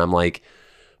bad. And I'm like,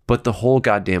 but the whole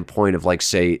goddamn point of like,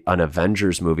 say, an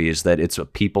Avengers movie is that it's a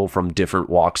people from different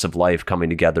walks of life coming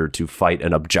together to fight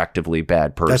an objectively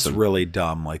bad person. That's really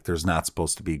dumb. Like, there's not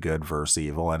supposed to be good versus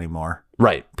evil anymore.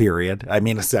 Right. Period. I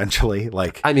mean, essentially,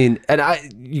 like, I mean, and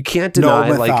you can't deny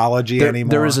no mythology like,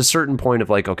 anymore. There is a certain point of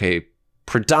like, okay,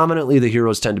 predominantly the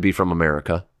heroes tend to be from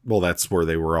America. Well, that's where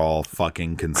they were all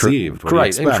fucking conceived.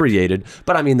 Right, and created.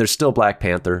 But I mean, there's still Black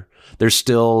Panther. There's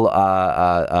still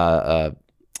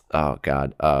oh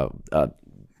God,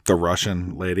 the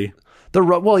Russian lady.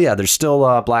 There's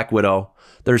still Black Widow.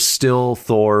 There's still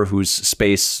Thor, who's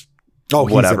space. Oh,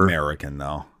 whatever. He's American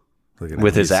though. Look at him.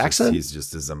 With his accent, he's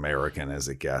just as American as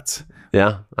it gets.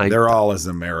 Yeah, they're all as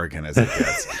American as it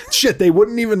gets. Shit, they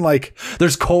wouldn't even like.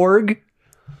 There's Korg.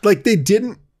 Like they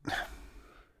didn't.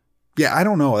 Yeah, I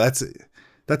don't know. That's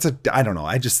I don't know.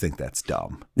 I just think that's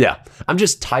dumb. Yeah, I'm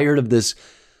just tired of this.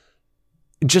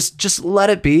 Just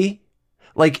let it be.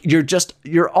 Like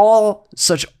you're all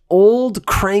such old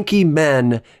cranky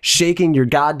men shaking your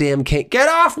goddamn cane. Get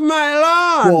off my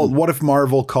lawn. Well, what if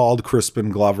Marvel called Crispin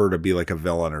Glover to be like a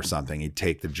villain or something? He'd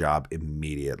take the job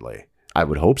immediately. I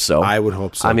would hope so. I would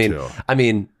hope so too. I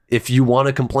mean, if you want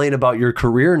to complain about your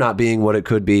career not being what it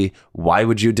could be, why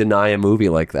would you deny a movie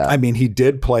like that? I mean, he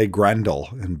did play Grendel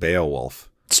in Beowulf.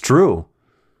 It's true.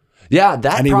 Yeah,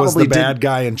 that and he probably was the bad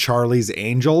guy in Charlie's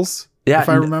Angels. Yeah, if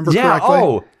I remember correctly.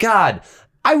 Oh God,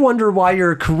 I wonder why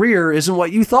your career isn't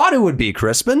what you thought it would be,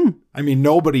 Crispin. I mean,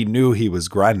 nobody knew he was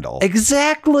Grendel.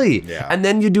 Exactly. Yeah. And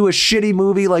then you do a shitty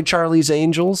movie like Charlie's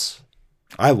Angels.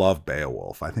 I love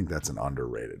Beowulf. I think that's an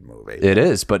underrated movie. It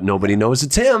is, but nobody knows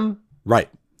it's him. Right.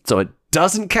 So it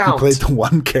doesn't count. He played the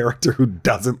one character who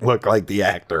doesn't look like the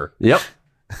actor. Yep.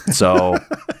 So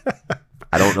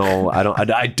I don't know.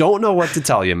 I don't know what to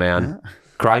tell you, man.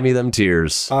 Cry me them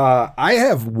tears. I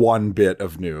have one bit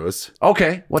of news.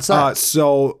 Okay. What's that?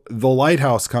 So The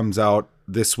Lighthouse comes out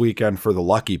this weekend for the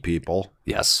lucky people.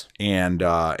 Yes. And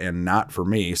not for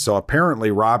me. So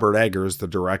apparently Robert Eggers, the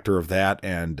director of that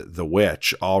and The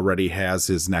Witch, already has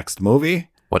his next movie.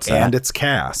 What's that? And it's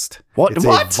cast. What? It's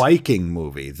a Viking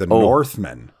movie, The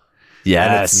Northman. Yes.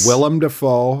 And it's Willem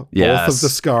Dafoe, both of the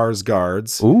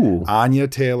Skarsgårds, Ooh. Anya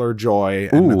Taylor-Joy,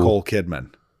 and Nicole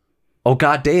Kidman. Oh,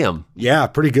 goddamn. Yeah,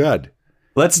 pretty good.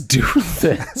 Let's do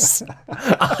this.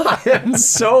 I am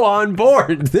so on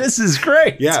board. This is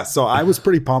great. Yeah, so I was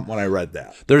pretty pumped when I read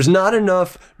that. There's not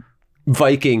enough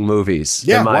Viking movies,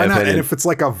 in my why not? opinion. And if it's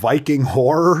like a Viking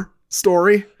horror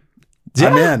story, Yeah.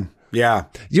 I'm in. Yeah.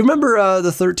 You remember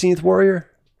The 13th Warrior?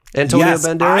 Antonio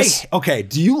Banderas? Okay,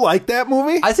 do you like that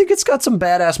movie? I think it's got some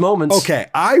badass moments. Okay,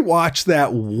 I watched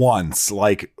that once,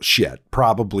 like shit,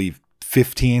 probably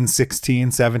 15,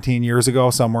 16, 17 years ago,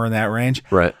 somewhere in that range.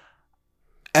 Right.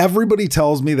 Everybody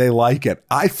tells me they like it.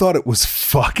 I thought it was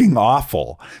fucking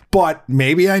awful, but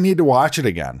maybe I need to watch it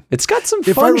again. It's got some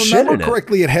If I fun shit in remember it.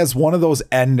 correctly, it has one of those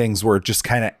endings where it just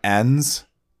kind of ends.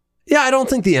 Yeah, I don't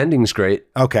think the ending's great.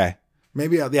 Okay.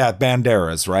 Maybe,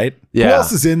 Banderas, right? Yeah. Who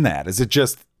else is in that? Is it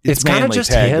just, It's kind of mainly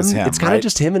just tagged him. as It's kind of right?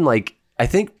 just him and like, I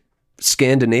think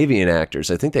Scandinavian actors.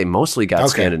 I think they mostly got Okay.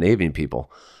 Scandinavian people.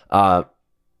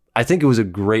 I think it was a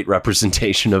great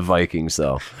representation of Vikings,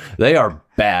 though. They are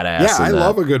badass. Yeah, I in that.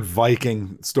 love a good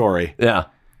Viking story. Yeah.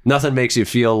 Nothing makes you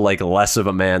feel like less of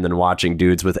a man than watching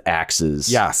dudes with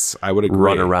axes. Yes, I would agree.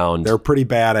 Run around. They're pretty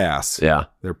badass. Yeah.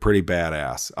 They're pretty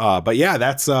badass. But yeah,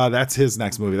 that's his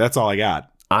next movie. That's all I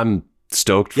got. I'm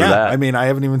stoked for Yeah, that. I mean, I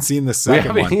haven't even seen the we second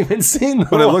haven't one, even seen the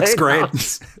but it looks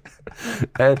Lighthouse.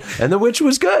 great. and The Witch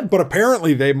was good. But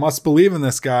apparently, they must believe in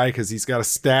this guy because he's got a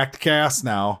stacked cast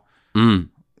now. Mm.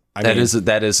 I That mean,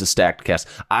 is a stacked cast.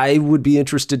 I would be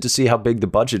interested to see how big the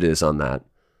budget is on that.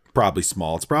 probably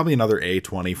small. It's probably another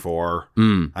A24.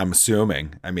 I'm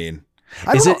assuming. I mean,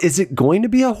 Is it going to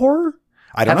be a horror?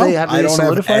 I don't Have know. they- have I they don't have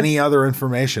solidified? any other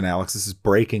information, Alex. This is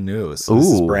breaking news. This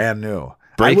is Ooh. brand new.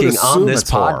 Breaking I would on assume this it's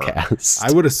horror. podcast.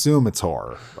 I would assume it's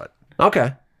horror, but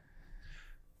Okay.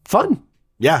 Fun.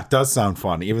 yeah, it does sound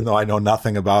fun, even though I know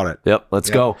nothing about it. Yep. Let's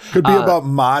Yeah. go. Could be about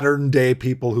modern day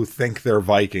people who think they're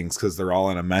Vikings because they're all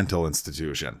in a mental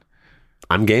institution.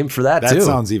 I'm game for that, That too.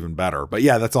 sounds even better. But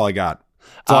yeah, that's all I got.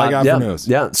 That's all I got yeah, for news.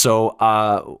 Yeah.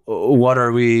 So, what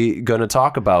are we going to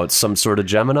talk about? Some sort of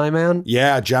Gemini Man?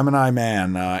 Yeah, Gemini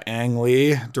Man. Ang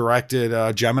Lee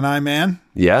directed Gemini Man.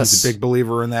 Yes. He's a big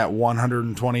believer in that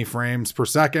 120 frames per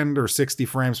second or 60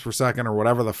 frames per second or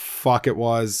whatever the fuck it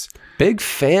was. Big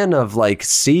fan of like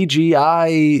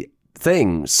CGI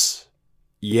things.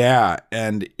 Yeah,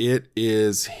 and it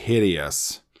is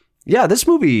hideous. Yeah, this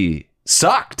movie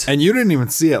sucked. And you didn't even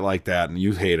see it like that, and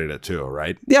you hated it too,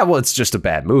 right? Yeah, well, it's just a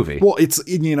bad movie. Well, it's,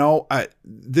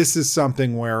 this is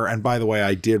something where, and by the way,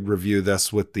 I did review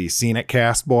this with the Scene It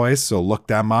Cast boys, so look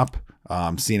them up,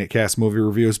 Scene It Cast movie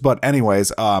reviews. But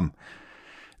anyways,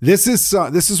 this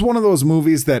is one of those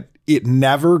movies that it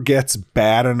never gets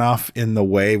bad enough in the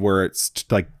way where it's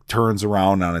like turns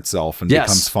around on itself and Yes.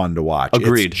 becomes fun to watch.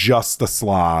 Agreed. It's just a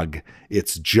slog.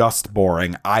 It's just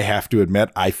boring. I have to admit,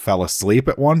 I fell asleep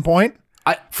at one point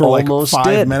I for like almost 5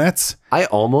 did. minutes. I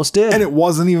almost did. And it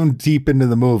wasn't even deep into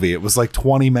the movie. It was like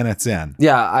 20 minutes in.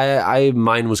 Yeah, I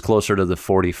mine was closer to the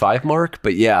 45 mark,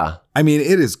 but yeah. I mean,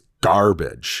 it is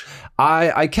garbage.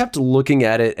 I kept looking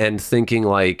at it and thinking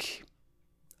like,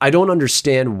 I don't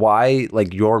understand why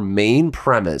like your main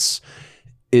premise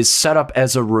is set up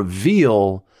as a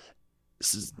reveal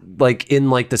like in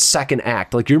like the second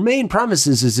act. Like your main premise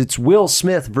is it's Will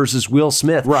Smith versus Will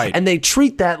Smith. Right. And they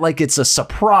treat that like it's a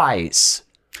surprise.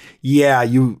 Yeah,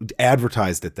 you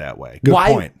advertised it that way. Good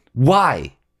point.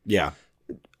 Why? Yeah.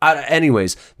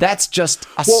 Anyways, that's just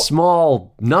a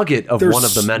small nugget of one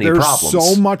of the many there's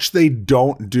problems. so much they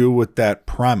don't do with that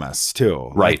premise too.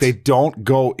 Right. Like they don't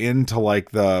go into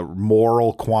like the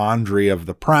moral quandary of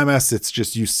the premise. It's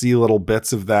just you see little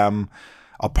bits of them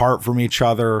apart from each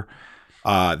other.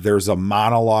 There's a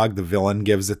monologue the villain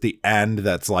gives at the end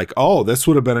that's like, oh, this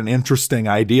would have been an interesting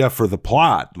idea for the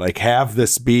plot. Like have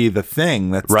this be the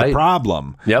thing that's Right. the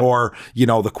problem. Yep. Or,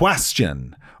 the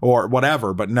question or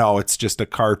whatever. But no, it's just a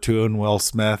cartoon Will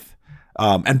Smith.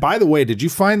 And by the way, did you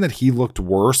find that he looked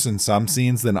worse in some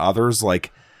scenes than others?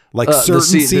 Like certain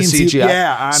scenes, the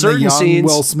CGI. on certain the young scenes,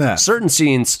 Will Smith. Certain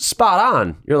scenes, spot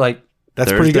on. You're like,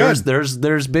 That's pretty good.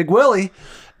 There's Big Willie,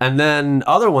 and then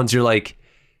other ones, you're like,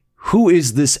 who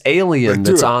is this alien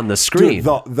that's Dude, on the screen?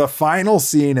 Dude, the final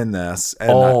scene in this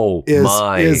my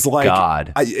like,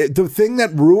 God. The thing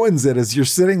that ruins it is you're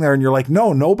sitting there and you're like,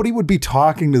 no, nobody would be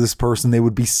talking to this person. They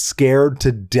would be scared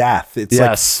to death. It's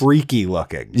Yes. like freaky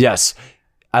looking. Yes,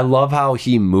 I love how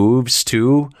he moves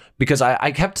too, because I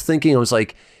kept thinking, I was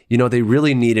like, they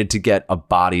really needed to get a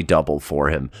body double for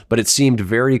him, but it seemed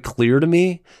very clear to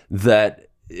me that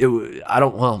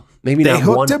maybe They not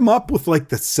hooked one. him up with like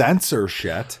the sensor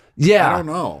shit. Yeah. I don't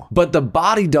know. But the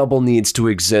body double needs to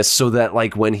exist so that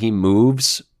like when he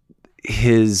moves,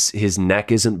 his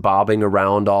neck isn't bobbing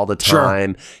around all the Sure.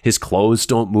 time. His clothes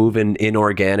don't move in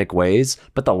inorganic ways.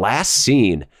 But the last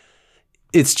scene,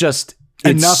 it's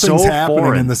Nothing's so happening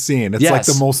foreign. in the scene. It's like Yes.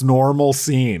 the most normal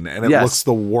scene, and it Yes. looks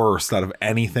the worst out of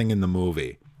anything in the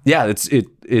movie. Yeah,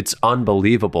 it's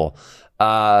unbelievable.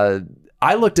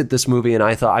 I looked at this movie and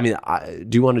I thought,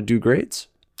 do you want to do grades?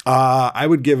 I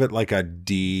would give it like a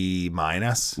D-.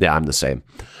 Yeah, I'm the same.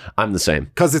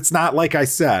 Because it's not, like I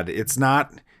said, it's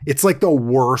like the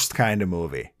worst kind of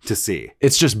movie to see.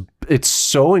 It's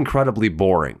so incredibly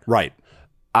boring. Right.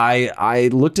 I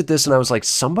looked at this and I was like,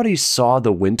 somebody saw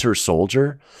The Winter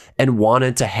Soldier and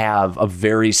wanted to have a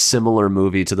very similar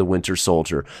movie to The Winter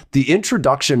Soldier. The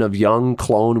introduction of young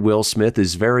clone Will Smith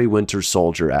is very Winter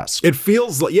Soldier-esque. It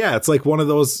feels like, it's like one of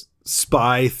those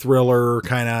spy thriller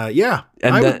kind of,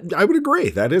 And I would agree.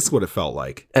 That is what it felt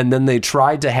like. And then they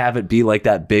tried to have it be like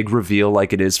that big reveal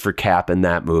like it is for Cap in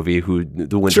that movie, who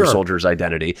the Winter Sure. Soldier's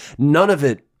identity. None of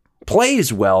it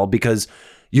plays well because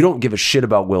you don't give a shit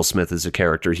about Will Smith as a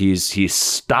character. He's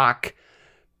stock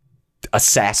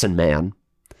assassin man.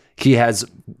 He has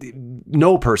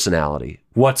no personality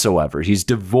whatsoever. He's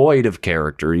devoid of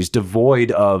character. He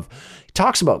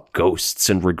talks about ghosts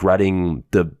and regretting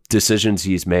the decisions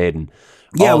he's made and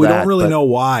all we that, don't really know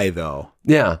why though.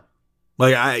 Yeah.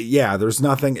 Like there's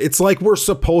nothing. It's like we're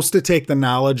supposed to take the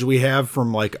knowledge we have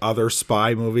from like other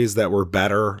spy movies that were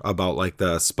better about like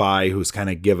the spy who's kind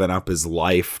of given up his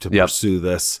life to pursue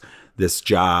this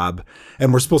job,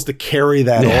 and we're supposed to carry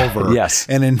that over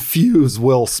and infuse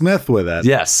Will Smith with it.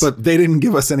 Yes. But they didn't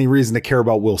give us any reason to care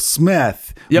about Will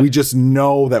Smith. Yep. We just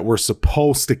know that we're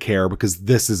supposed to care because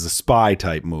this is a spy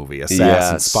type movie,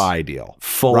 assassin spy deal.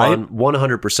 Full on,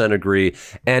 100% agree.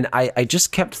 And I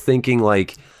just kept thinking,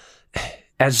 like,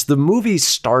 as the movie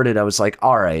started, I was like,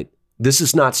 all right, this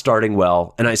is not starting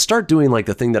well. And I start doing like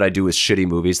the thing that I do with shitty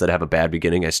movies that have a bad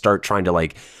beginning. I start trying to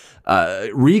like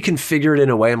reconfigure it in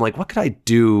a way. I'm like, what could I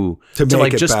do to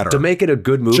make it better? To make it a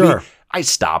good movie? Sure. I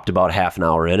stopped about half an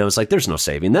hour in. I was like, there's no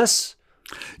saving this.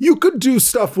 You could do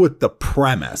stuff with the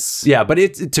premise. Yeah, but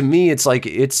to me, it's like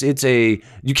it's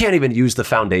you can't even use the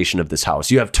foundation of this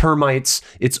house. You have termites.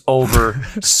 It's over.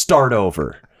 Start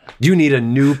over. You need a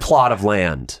new plot of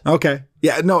land. Okay.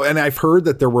 Yeah, no, and I've heard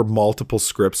that there were multiple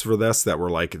scripts for this that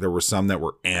were like, there were some that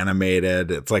were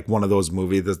animated. It's like one of those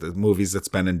movies that's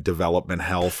been in development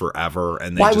hell forever.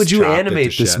 And why would you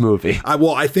animate this movie?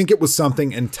 I think it was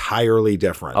something entirely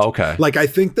different. Okay. Like, I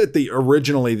think that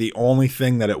originally the only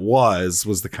thing that it was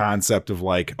the concept of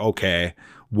like, okay,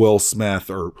 Will Smith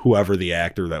or whoever the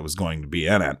actor that was going to be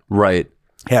in it. Right.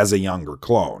 Has a younger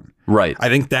clone. Right. I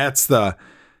think that's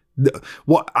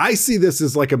I see this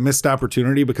as like a missed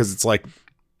opportunity because it's like,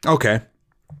 okay,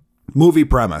 movie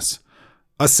premise.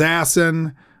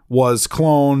 Assassin was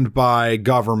cloned by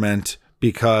government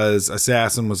because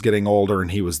Assassin was getting older and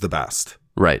he was the best.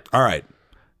 Right. All right.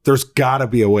 There's got to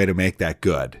be a way to make that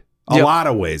good. A lot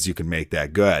of ways you can make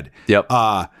that good. Yep.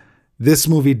 This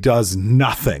movie does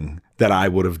nothing that I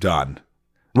would have done.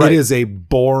 Right. It is a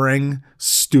boring,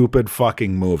 stupid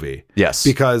fucking movie. Yes.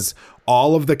 Because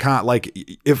all of the like,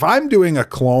 if I'm doing a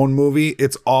clone movie,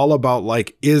 it's all about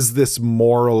like, is this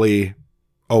morally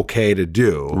okay to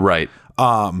do? Right.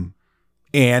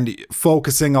 And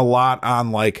focusing a lot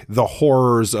on like the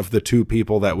horrors of the two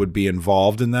people that would be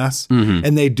involved in this. Mm-hmm.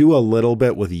 And they do a little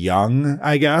bit with Young,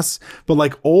 I guess, but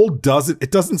like old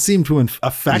it doesn't seem to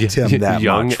affect him that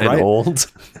young much. Young and right? old.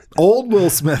 Old Will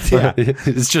Smith. Yeah.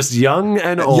 It's just young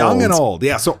and old. Young and old.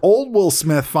 Yeah. So old Will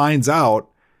Smith finds out.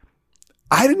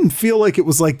 I didn't feel like it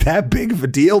was like that big of a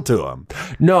deal to him.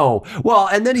 No. Well,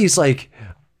 and then he's like,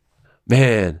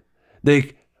 man,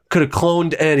 they could have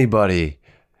cloned anybody.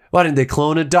 Why didn't they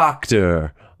clone a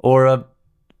doctor or a?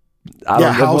 I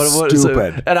don't know, how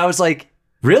stupid. And I was like,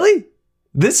 really?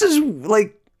 This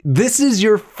is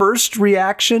your first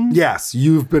reaction? Yes,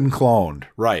 you've been cloned.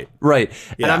 Right. Right.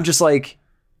 Yeah. And I'm just like,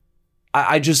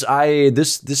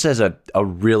 this has a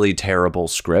really terrible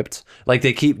script. Like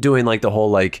they keep doing like the whole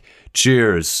like,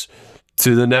 cheers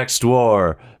to the next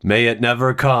war, may it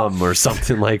never come, or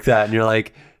something like that. And you're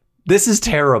like, this is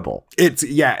terrible.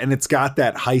 And it's got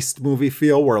that heist movie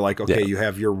feel where like, okay, you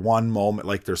have your one moment,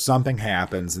 like there's something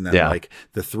happens and then like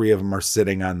the three of them are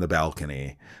sitting on the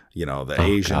balcony, you know, the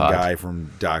Asian guy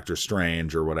from Doctor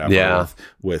Strange or whatever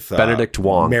with Benedict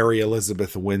Wong, Mary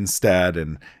Elizabeth Winstead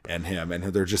and him, and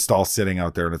they're just all sitting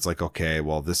out there and it's like, okay,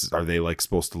 well, is this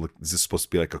supposed to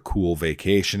be like a cool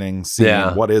vacationing scene?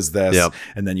 Yeah. What is this? Yep.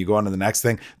 And then you go on to the next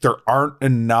thing. There aren't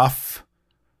enough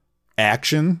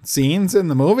action scenes in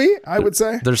the movie, I would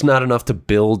say. There's not enough to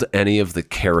build any of the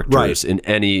characters in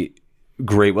any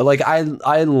great way. Like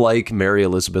I like Mary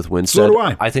Elizabeth Winstead. So do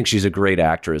I. I think she's a great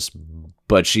actress,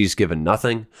 but she's given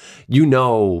nothing. You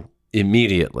know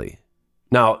immediately.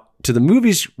 Now, to the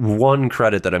movie's one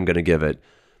credit that I'm going to give it,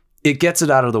 it gets it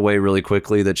out of the way really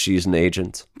quickly that she's an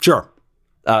agent. Sure.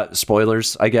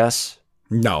 Spoilers, I guess.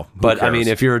 No, but cares? I mean,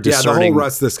 if you're discerning, the whole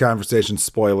rest of this conversation,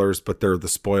 spoilers, but they're the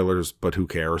spoilers. But who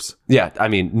cares? Yeah, I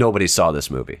mean, nobody saw this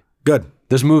movie. Good.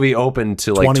 This movie opened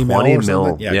to like 20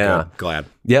 mil. Yeah. Good. Glad.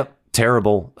 Yep.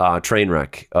 Terrible train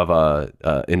wreck of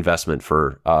a investment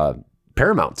for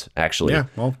Paramount. Actually. Yeah.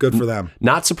 Well, good for them.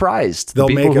 Not surprised. They'll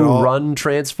people make it who all run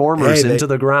Transformers into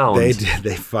the ground. They did.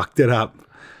 They fucked it up.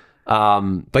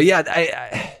 But yeah,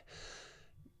 I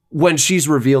when she's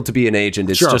revealed to be an agent,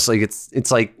 it's just like it's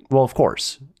like, well, of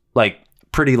course, like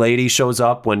Pretty Lady shows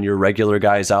up when your regular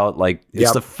guy's out. Like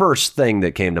it's the first thing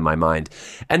that came to my mind.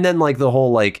 And then like the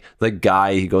whole like the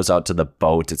guy, he goes out to the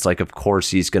boat. It's like, of course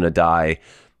he's gonna die.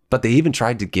 But they even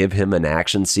tried to give him an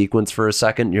action sequence for a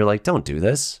second. You're like, don't do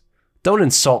this. Don't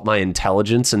insult my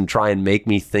intelligence and try and make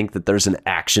me think that there's an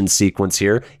action sequence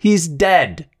here. He's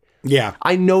dead. Yeah.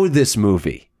 I know this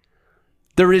movie.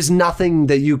 There is nothing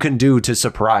that you can do to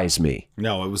surprise me.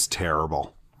 No, it was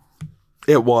terrible.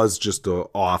 It was just an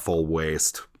awful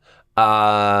waste.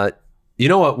 You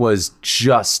know what was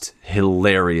just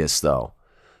hilarious, though?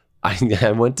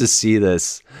 I went to see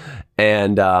this,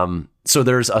 and so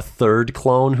there's a third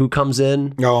clone who comes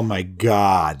in. Oh, my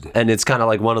God. And it's kind of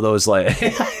like one of those, like...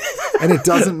 And it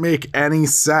doesn't make any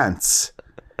sense.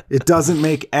 It doesn't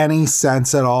make any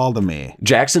sense at all to me.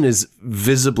 Jackson is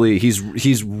visibly,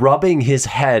 he's rubbing his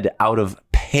head out of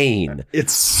pain.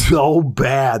 It's so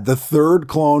bad. The third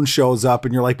clone shows up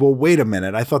and you're like, well, wait a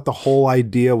minute. I thought the whole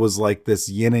idea was like this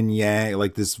yin and yang,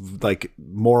 like this like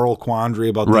moral quandary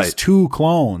about these two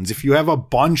clones. If you have a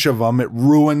bunch of them, it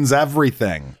ruins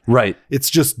everything. Right. It's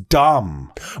just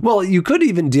dumb. Well, you could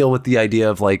even deal with the idea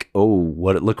of like, oh,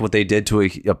 look what they did to a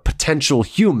potential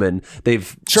human.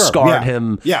 They've scarred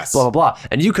him. Yes. Blah, blah, blah.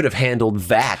 And you could have handled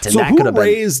that. And so that who could have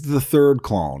raised the third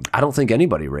clone? I don't think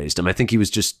anybody raised him. I think he was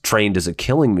just trained as a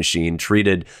killing machine,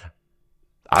 treated,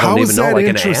 I don't How even is know, that like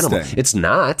an interesting? animal. It's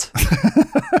not.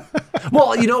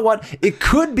 Well, you know what? It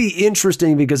could be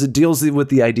interesting because it deals with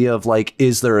the idea of like,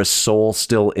 is there a soul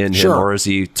still in him, or is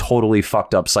he totally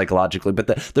fucked up psychologically? But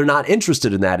they're not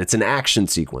interested in that. It's an action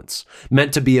sequence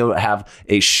meant to be able to have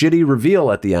a shitty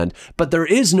reveal at the end, but there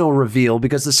is no reveal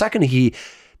because the second he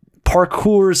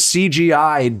parkours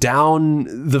CGI down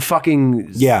the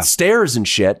fucking stairs and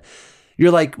shit,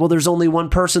 you're like, well, there's only one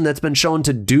person that's been shown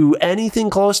to do anything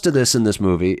close to this in this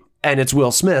movie, and it's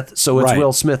Will Smith. So it's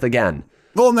Will Smith again.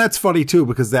 Well, and that's funny too,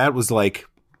 because that was like,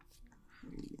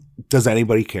 does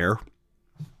anybody care?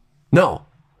 No.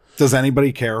 Does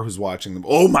anybody care who's watching them?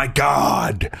 Oh my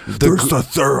God, there's the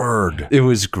third. It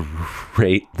was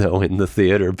great though in the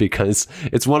theater because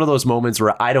it's one of those moments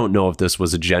where I don't know if this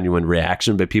was a genuine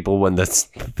reaction, but people, when this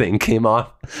thing came on,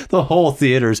 the whole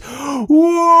theater's, whoa!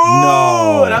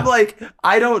 No. And I'm like,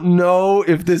 I don't know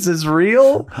if this is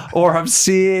real or I'm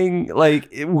seeing like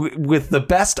with the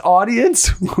best audience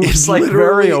who's like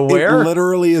very aware. It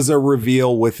literally is a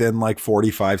reveal within like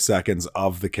 45 seconds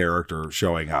of the character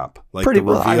showing up. Like the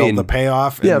reveal, the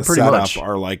payoff, and the setup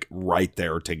are like right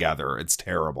there together. It's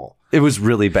terrible. It was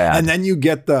really bad. And then you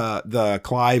get the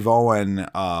Clive Owen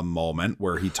moment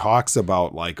where he talks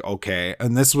about like, okay,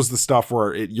 and this was the stuff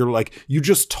where you're like, you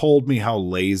just told me how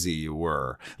lazy you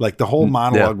were. Like the whole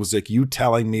monologue was like you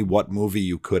telling me what movie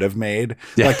you could have made.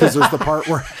 Yeah. Like, because there's the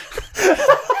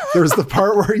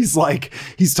part where he's like,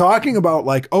 he's talking about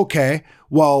like, okay,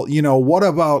 well, you know, what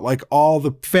about like all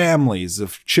the families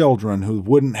of children who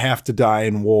wouldn't have to die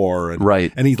in war?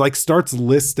 And, and he like starts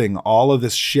listing all of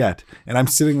this shit. And I'm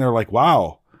sitting there like,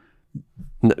 wow,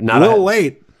 not a little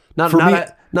late. Not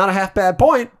a half bad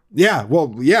point. Yeah.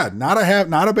 Well, yeah, not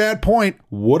a bad point.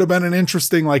 Would have been an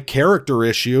interesting like character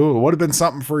issue. It would have been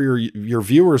something for your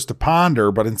viewers to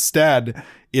ponder. But instead,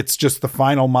 it's just the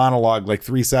final monologue, like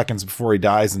 3 seconds before he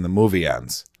dies and the movie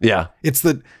ends. Yeah. It's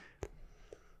the...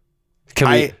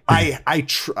 I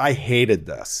hated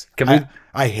this.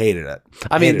 I hated it.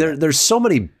 I mean, there's so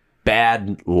many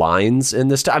bad lines in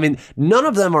this. I mean, none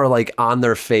of them are like on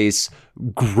their face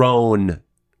grown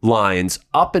lines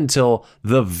up until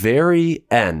the very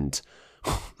end,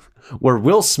 where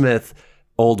Will Smith,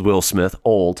 old, we'll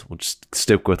just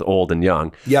stick with old and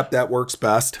young. Yep, that works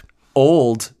best.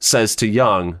 Old says to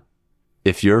young,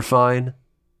 if you're fine,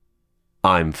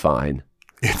 I'm fine.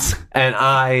 And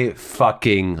I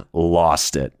fucking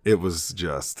lost it. It was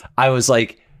just... I was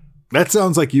like... That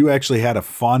sounds like you actually had a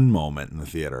fun moment in the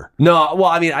theater. No, well,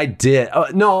 I mean, I did.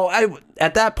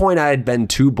 At that point, I had been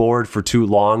too bored for too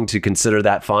long to consider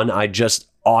that fun. I just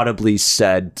audibly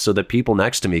said, so that people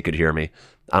next to me could hear me,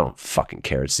 I don't fucking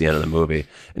care. It's the end of the movie.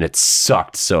 And it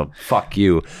sucked, so fuck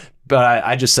you. But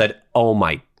I just said, oh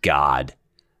my God.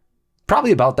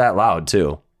 Probably about that loud,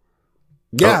 too.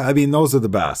 Yeah, I mean, those are the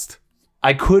best.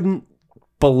 I couldn't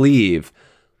believe.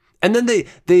 And then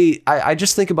I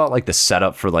just think about like the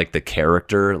setup for like the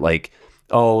character, like,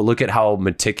 oh, look at how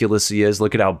meticulous he is.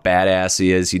 Look at how badass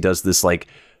he is. He does this like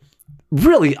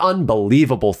really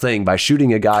unbelievable thing by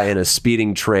shooting a guy in a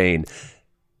speeding train.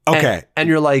 Okay. And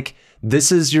you're like,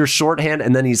 this is your shorthand.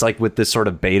 And then he's like with this sort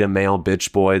of beta male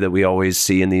bitch boy that we always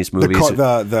see in these movies.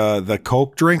 The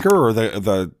Coke drinker or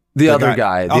the other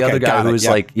guy who's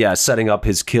like, setting up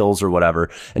his kills or whatever.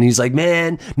 And he's like,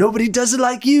 man, nobody does it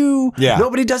like you. Yeah.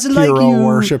 Nobody does it like you. Hero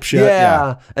worship shit.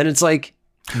 Yeah. And it's like,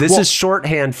 this is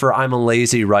shorthand for I'm a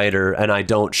lazy writer and I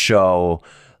don't show,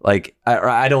 like,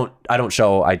 I don't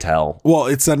show, I tell. Well,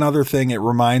 it's another thing. It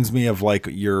reminds me of like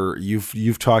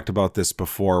you've talked about this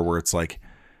before where it's like,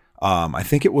 I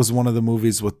think it was one of the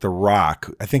movies with The Rock.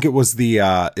 I think it was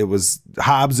it was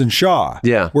Hobbs and Shaw.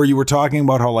 Yeah. Where you were talking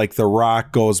about how like The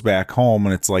Rock goes back home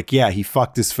and it's like, yeah, he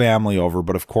fucked his family over,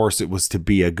 but of course it was to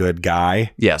be a good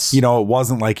guy. Yes. You know, it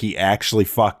wasn't like he actually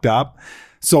fucked up.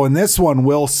 So in this one,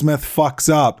 Will Smith fucks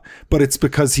up, but it's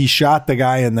because he shot the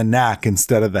guy in the neck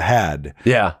instead of the head.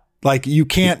 Yeah. Like, you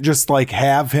can't just like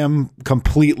have him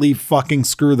completely fucking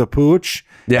screw the pooch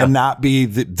and not be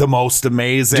the most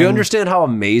amazing. Do you understand how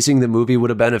amazing the movie would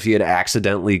have been if he had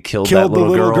accidentally killed that the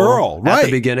little girl at right.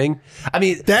 the beginning? I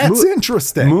mean, that's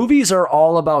interesting. Movies are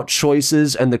all about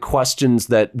choices and the questions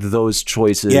that those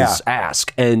choices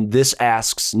ask. And this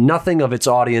asks nothing of its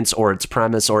audience or its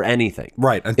premise or anything.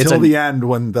 Right. Until the end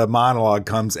when the monologue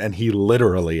comes and he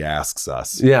literally asks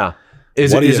us. Yeah.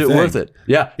 Is it worth it?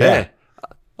 Yeah. Yeah. Hey,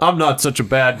 I'm not such a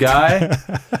bad guy.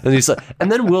 And he's like,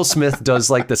 and then Will Smith does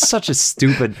like such a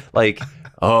stupid, like,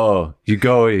 oh, you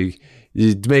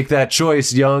make that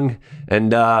choice, young,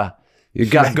 and you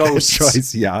got ghosts.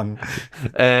 Choice, young.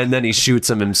 And then he shoots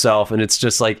him himself, and it's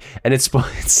just like, and it's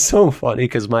so funny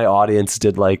because my audience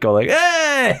did go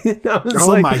hey!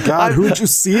 Oh my God, who'd you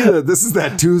see? This is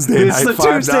that Tuesday night. It's the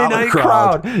Tuesday night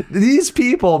crowd. These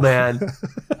people, man.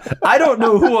 I don't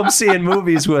know who I'm seeing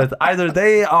movies with. Either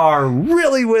they are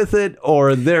really with it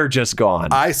or they're just gone.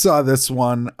 I saw this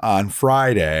one on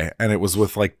Friday and it was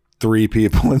with like 3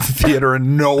 people in the theater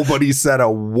and nobody said a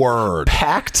word.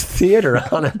 Packed theater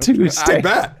on a Tuesday.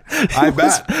 I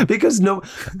bet. Because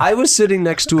I was sitting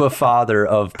next to a father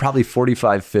of probably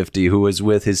 45, 50 who was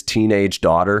with his teenage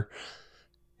daughter.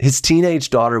 His teenage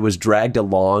daughter was dragged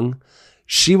along.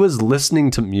 She was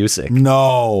listening to music.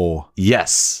 No.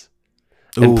 Yes.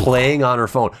 And playing on her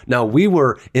phone. Now, we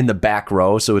were in the back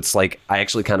row, so it's like I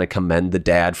actually kind of commend the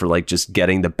dad for like just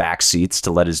getting the back seats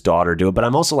to let his daughter do it. But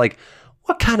I'm also like,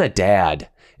 what kind of dad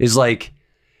is like,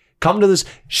 come to this?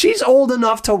 She's old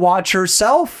enough to watch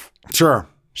herself. Sure.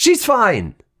 She's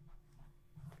fine.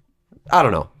 I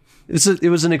don't know. It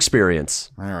was an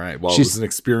experience. All right. Well, it was an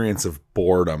experience of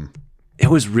boredom. It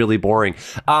was really boring.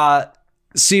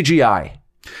 CGI.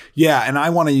 Yeah, and I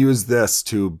want to use this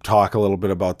to talk a little bit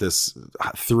about this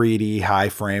 3D high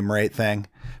frame rate thing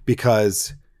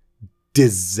because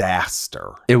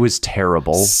disaster. It was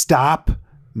terrible. Stop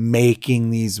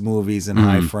making these movies in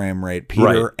high frame rate.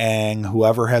 Peter Ang,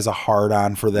 whoever has a hard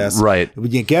on for this. Right. When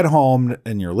you get home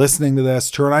and you're listening to this,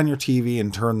 turn on your TV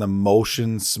and turn the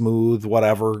motion smooth,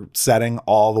 whatever setting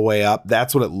all the way up.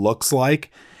 That's what it looks like.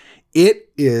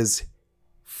 It is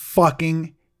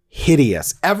fucking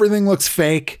hideous. Everything looks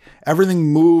fake.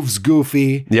 Everything moves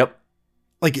goofy. Yep.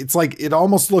 Like it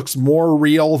almost looks more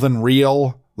real than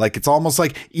real. Like it's almost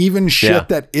like even shit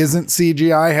that isn't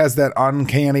CGI has that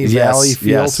uncanny valley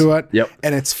feel to it. Yep.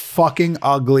 And it's fucking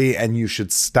ugly and you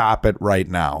should stop it right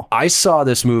now. I saw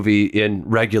this movie in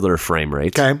regular frame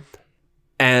rate. Okay.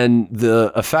 And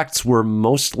the effects were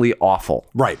mostly awful.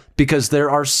 Right. Because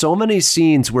there are so many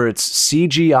scenes where it's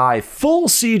CGI, full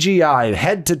CGI,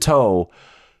 head to toe,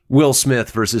 Will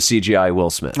Smith versus CGI Will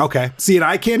Smith. Okay. See, and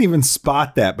I can't even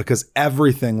spot that because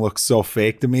everything looks so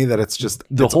fake to me that it's just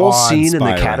the whole scene in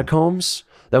the catacombs.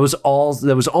 That was almost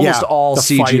all the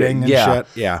CGI. Fighting and shit.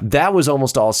 Yeah. That was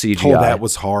almost all CGI. Oh, that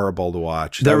was horrible to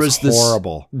watch. That was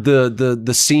horrible.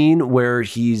 The scene where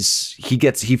he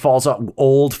falls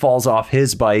off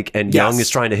his bike and Young is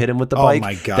trying to hit him with the bike. Oh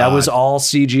my God. That was all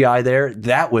CGI there.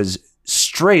 That was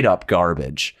straight up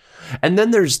garbage. And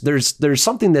then there's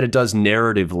something that it does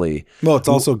narratively. Well, it's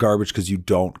also garbage because you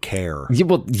don't care. Yeah,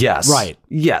 well, yes. Right.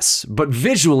 Yes. But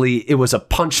visually, it was a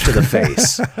punch to the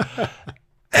face.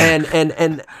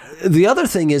 And the other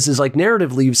thing is like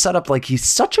narratively, you've set up like he's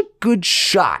such a good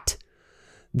shot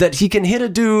that he can hit a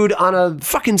dude on a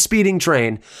fucking speeding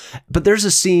train. But there's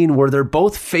a scene where they're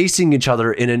both facing each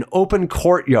other in an open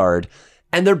courtyard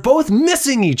and they're both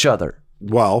missing each other.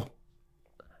 Well,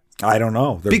 I don't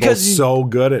know. They're both so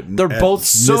good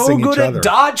at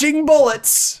dodging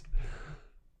bullets.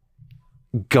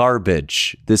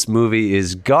 Garbage. This movie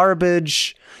is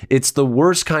garbage. It's the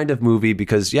worst kind of movie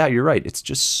because, yeah, you're right. It's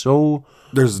just so...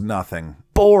 There's nothing.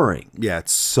 Boring. Yeah,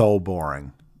 it's so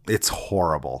boring. It's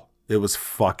horrible. It was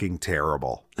fucking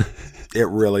terrible. It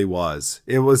really was.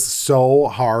 It was so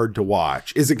hard to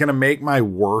watch. Is it going to make my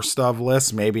worst of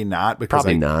list? Maybe not. Because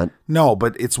Probably not. No,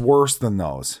 but it's worse than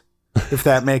those. If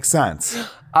that makes sense.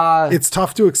 It's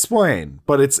tough to explain,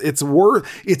 but it's worse.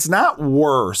 It's not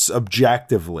worse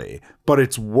objectively, but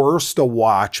it's worse to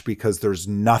watch because there's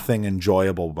nothing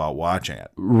enjoyable about watching it.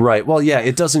 Right. Well, yeah,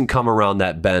 it doesn't come around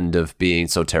that bend of being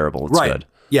so terrible. It's good.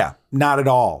 Yeah, not at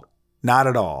all. Not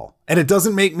at all. And it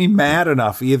doesn't make me mad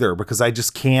enough either because I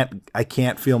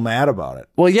can't feel mad about it.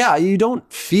 Well, yeah, you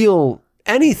don't feel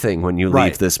anything when you leave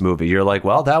Right. this movie. You're like,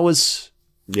 well, that was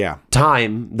Yeah.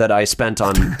 time that I spent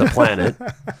on the planet.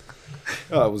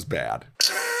 Oh, it was bad.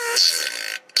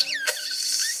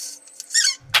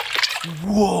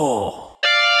 Whoa.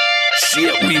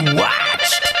 Shit we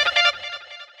watched.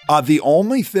 The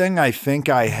only thing I think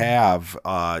I have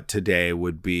today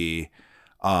would be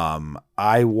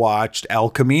I watched El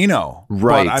Camino.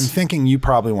 Right. But I'm thinking you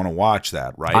probably want to watch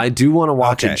that, right? I do want to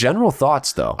watch Okay. it. General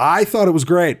thoughts, though. I thought it was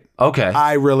great. Okay.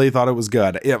 I really thought it was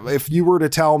good. If you were to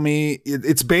tell me,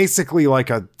 it's basically like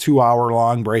a 2-hour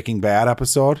long Breaking Bad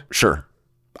episode. Sure.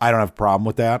 I don't have a problem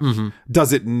with that. Mm-hmm.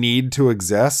 Does it need to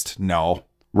exist? No.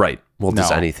 Right. Well, does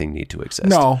No. anything need to exist?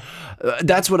 No.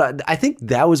 That's what I think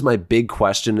that was my big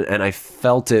question. And I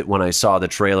felt it when I saw the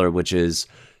trailer, which is,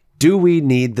 do we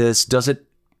need this? Does it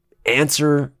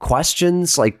answer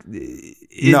questions? Like,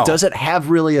 No. does it have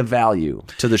really a value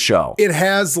to the show? It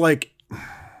has like,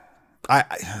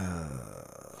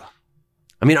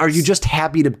 I mean, are you just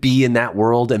happy to be in that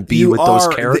world and be you with those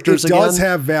are- characters it again? does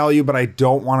have value, but I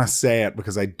don't want to say it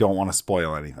because I don't want to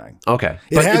spoil anything. Okay.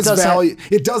 It But has does value.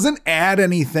 It doesn't add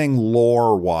anything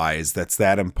lore wise that's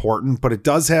that important, but it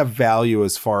does have value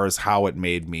as far as how it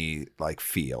made me like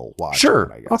feel watching Sure.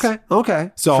 it, I guess. Okay.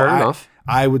 Okay. So fair enough.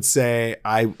 I would say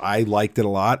I liked it a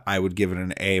lot. I would give it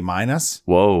an A-.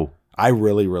 Whoa. I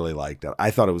really, really liked it. I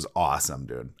thought it was awesome,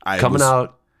 dude. Coming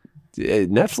out,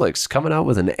 Netflix coming out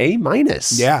with an A-.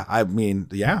 Yeah, I mean,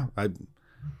 yeah, I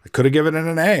could have given it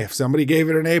an A. If somebody gave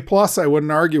it an A+, I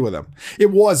wouldn't argue with them.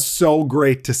 It was so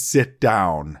great to sit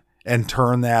down and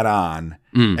turn that on,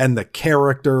 and the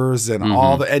characters and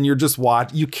all the, and you're just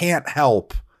you can't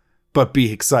help but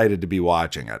be excited to be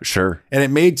watching it. Sure. And it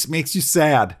makes you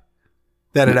sad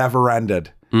that it ever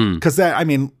ended. Because that, I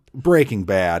mean, Breaking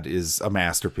Bad is a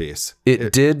masterpiece.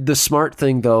 It did the smart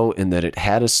thing, though, in that it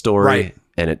had a story Right.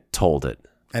 and it told it.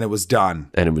 And it was done.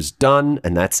 And it was done,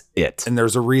 and that's it. And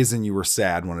there's a reason you were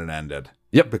sad when it ended.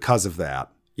 Yep. Because of that.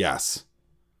 Yes.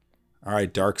 All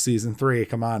right, Dark Season 3.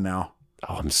 Come on now.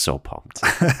 Oh, I'm so pumped.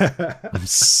 I'm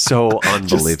so unbelievably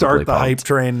Just start the pumped. hype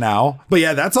train now. But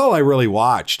yeah, that's all I really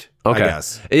watched. Okay. I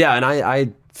guess. Yeah, and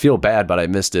I feel bad, but I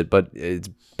missed it. But it's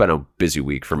been a busy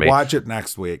week for me. Watch it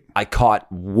next week. I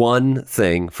caught one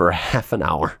thing for half an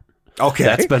hour. Okay.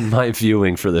 That's been my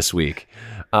viewing for this week.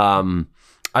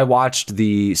 I watched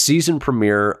the season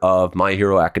premiere of My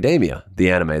Hero Academia,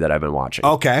 the anime that I've been watching.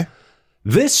 Okay.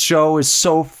 This show is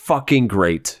so fucking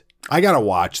great. I got to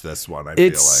watch this one, I feel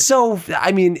like. It's so,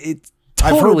 I mean, it's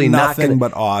I've totally heard not nothing gonna,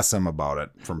 but awesome about it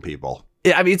from people.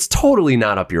 I mean, it's totally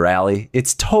not up your alley.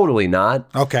 It's totally not.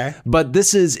 Okay. But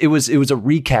it was a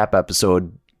recap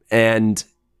episode, and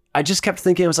I just kept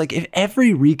thinking, I was like, if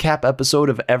every recap episode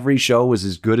of every show was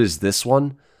as good as this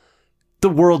one, the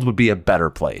world would be a better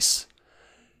place.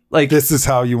 Like, This is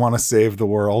how you want to save the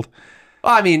world.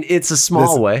 I mean, it's a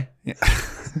small way.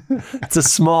 It's a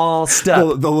small step.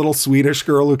 The little Swedish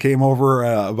girl who came over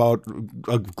about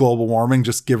global warming,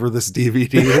 just give her this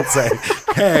DVD and say,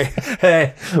 hey,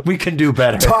 Hey, we can do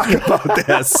better. talk about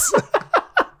this.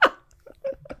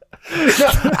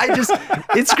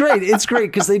 It's great. It's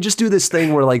great because they just do this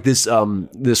thing where like this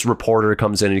reporter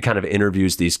comes in and he kind of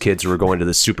interviews these kids who are going to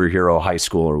the superhero high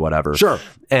school or whatever. Sure.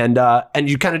 And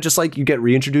you kind of just like you get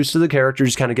reintroduced to the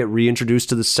characters, kind of get reintroduced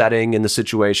to the setting and the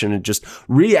situation. It just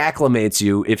reacclimates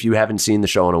you if you haven't seen the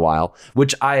show in a while,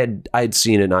 which I had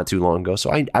seen it not too long ago,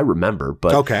 so I remember.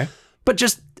 But Okay. but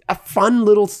just a fun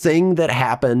little thing that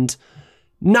happened.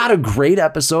 Not a great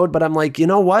episode, but I'm like, you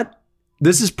know what?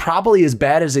 This is probably as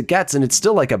bad as it gets, and it's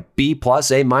still like a B+, A- kind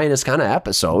of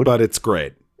episode. But it's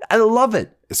great. I love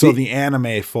it. So the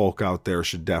anime folk out there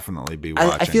should definitely be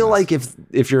watching I feel this. like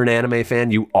if you're an anime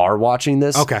fan, you are watching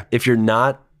this. Okay. If you're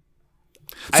not,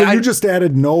 So I you just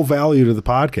added no value to the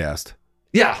podcast.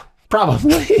 yeah,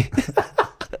 probably.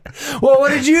 Well, what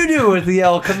did you do with the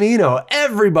El Camino?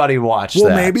 Everybody watched Well,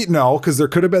 that. maybe no, because there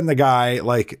could have been the guy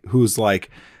like who's like,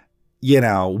 you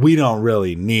know, we don't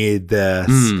really need this.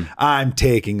 I'm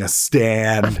taking a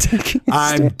stand.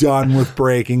 I'm done with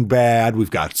Breaking Bad. We've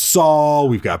got Saul.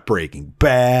 We've got Breaking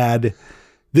Bad.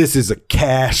 This is a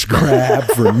cash grab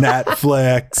for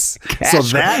Netflix. So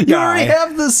that You already guy,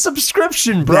 have the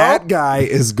subscription, bro. that guy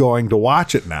is going to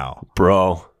watch it now.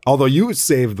 Bro. Although you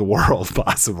saved the world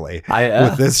possibly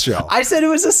with this show. I said it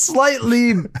was a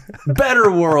slightly better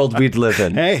world we'd live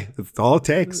in. Hey, that's all it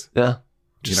takes. Yeah.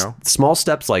 You know, Small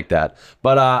steps like that.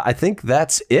 But I think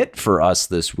that's it for us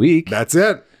this week. that's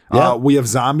it. Yeah. We have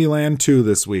Zombieland 2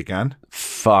 this weekend.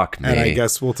 Fuck me. And I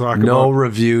guess we'll talk no about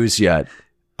reviews yet.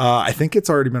 I think it's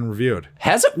already been reviewed.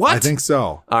 Has it? What? I think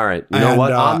so. All right. You know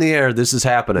what? On the air, this is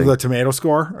happening. The tomato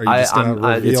score? Are you just going to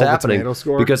reveal it's the happening tomato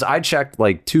score? because I checked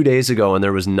like 2 days ago and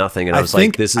there was nothing, and I was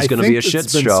like, "This is going to be a shit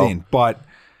show." Seen, but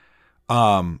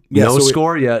no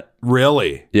score yet.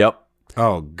 Really? Yep.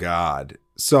 Oh God.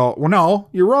 So no,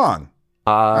 you're wrong.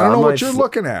 I don't know what you're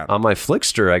looking at. On my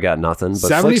Flickster, I got nothing.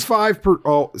 But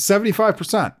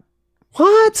 75%.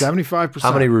 What? 75%.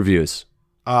 How many reviews?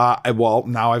 Well,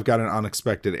 now I've got an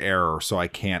unexpected error, so I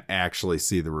can't actually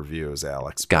see the reviews,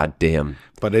 Alex. God damn.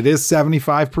 But it is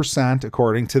 75%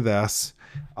 according to this.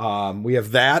 We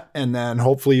have that, and then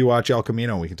hopefully you watch El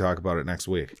Camino. We can talk about it next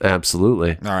week.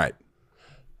 Absolutely. All right.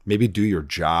 Maybe do your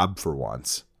job for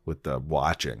once with the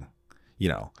watching. You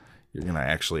know, you're going to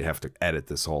actually have to edit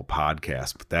this whole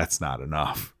podcast, but that's not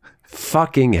enough.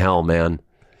 Fucking hell, man.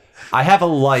 I have a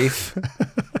life.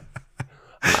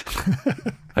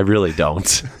 I really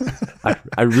don't.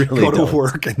 I really go don't. to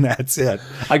work and that's it.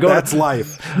 That's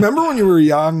life. Remember when you were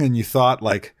young and you thought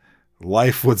like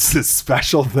life was this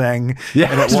special thing,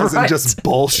 yeah, and it wasn't just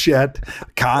bullshit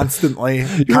constantly,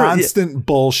 constant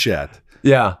bullshit.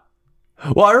 Yeah.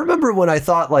 Well, I remember when I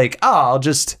thought like, I'll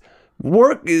just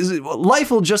work. Life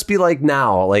will just be like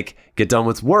now, like get done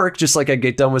with work, just like I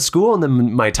get done with school, and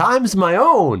then my time's my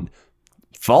own.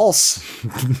 False.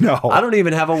 No. I don't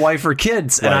even have a wife or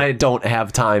kids, and I don't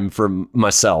have time for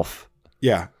myself.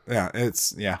 Yeah.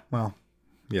 Well,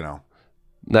 you know.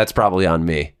 That's probably on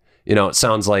me. You know, it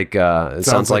sounds like I'm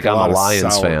a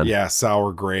Lions fan. Yeah,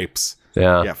 sour grapes.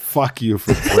 Yeah. Yeah, fuck you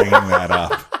for bringing that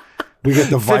up. We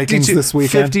get the Vikings this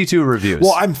weekend. 52 reviews.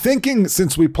 Well, I'm thinking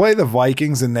since we play the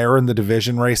Vikings and they're in the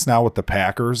division race now with the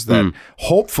Packers, that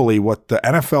hopefully what the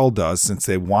NFL does, since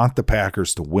they want the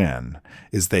Packers to win,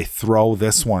 is they throw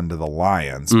this one to the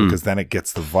Lions because then it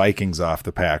gets the Vikings off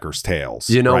the Packers'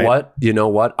 tails. You know what? You know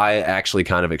what? I actually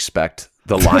kind of expect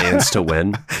the Lions to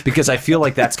win because I feel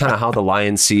like that's kind of how the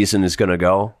Lions season is going to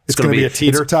go. It's going to be a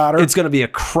teeter-totter. It's going to be a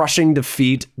crushing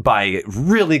defeat by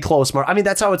really close mark. I mean,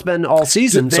 that's how it's been all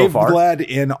season so far. They've led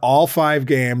in all 5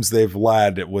 games. They've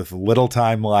led with little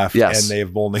time left, and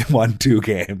they've only won 2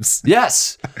 games.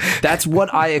 Yes, that's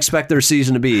what I expect their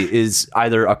season to be, is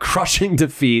either a crushing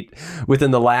defeat within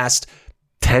the last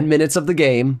 10 minutes of the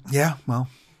game. Yeah, well.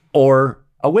 Or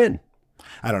a win.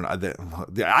 I don't know.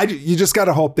 You just got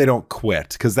to hope they don't quit,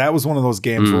 because that was one of those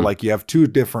games where like you have 2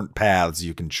 different paths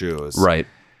you can choose. Right.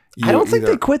 I don't think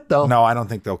they quit, though. No, I don't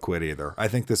think they'll quit either. I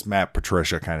think this Matt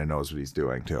Patricia kind of knows what he's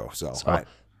doing, too. So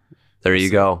there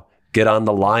you go. Get on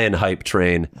the Lion hype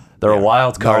train. They're a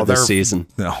wild card this season.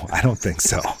 No, I don't think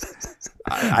so.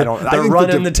 I don't. They're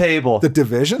running the table. The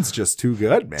division's just too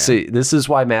good, man. See, this is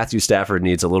why Matthew Stafford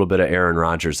needs a little bit of Aaron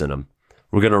Rodgers in him.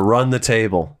 We're going to run the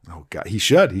table. Oh, God. He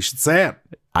should. He should say it.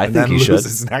 I think he should.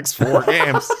 His next 4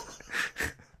 games.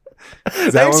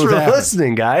 Thanks for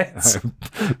listening, guys.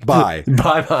 Bye.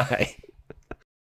 Bye-bye.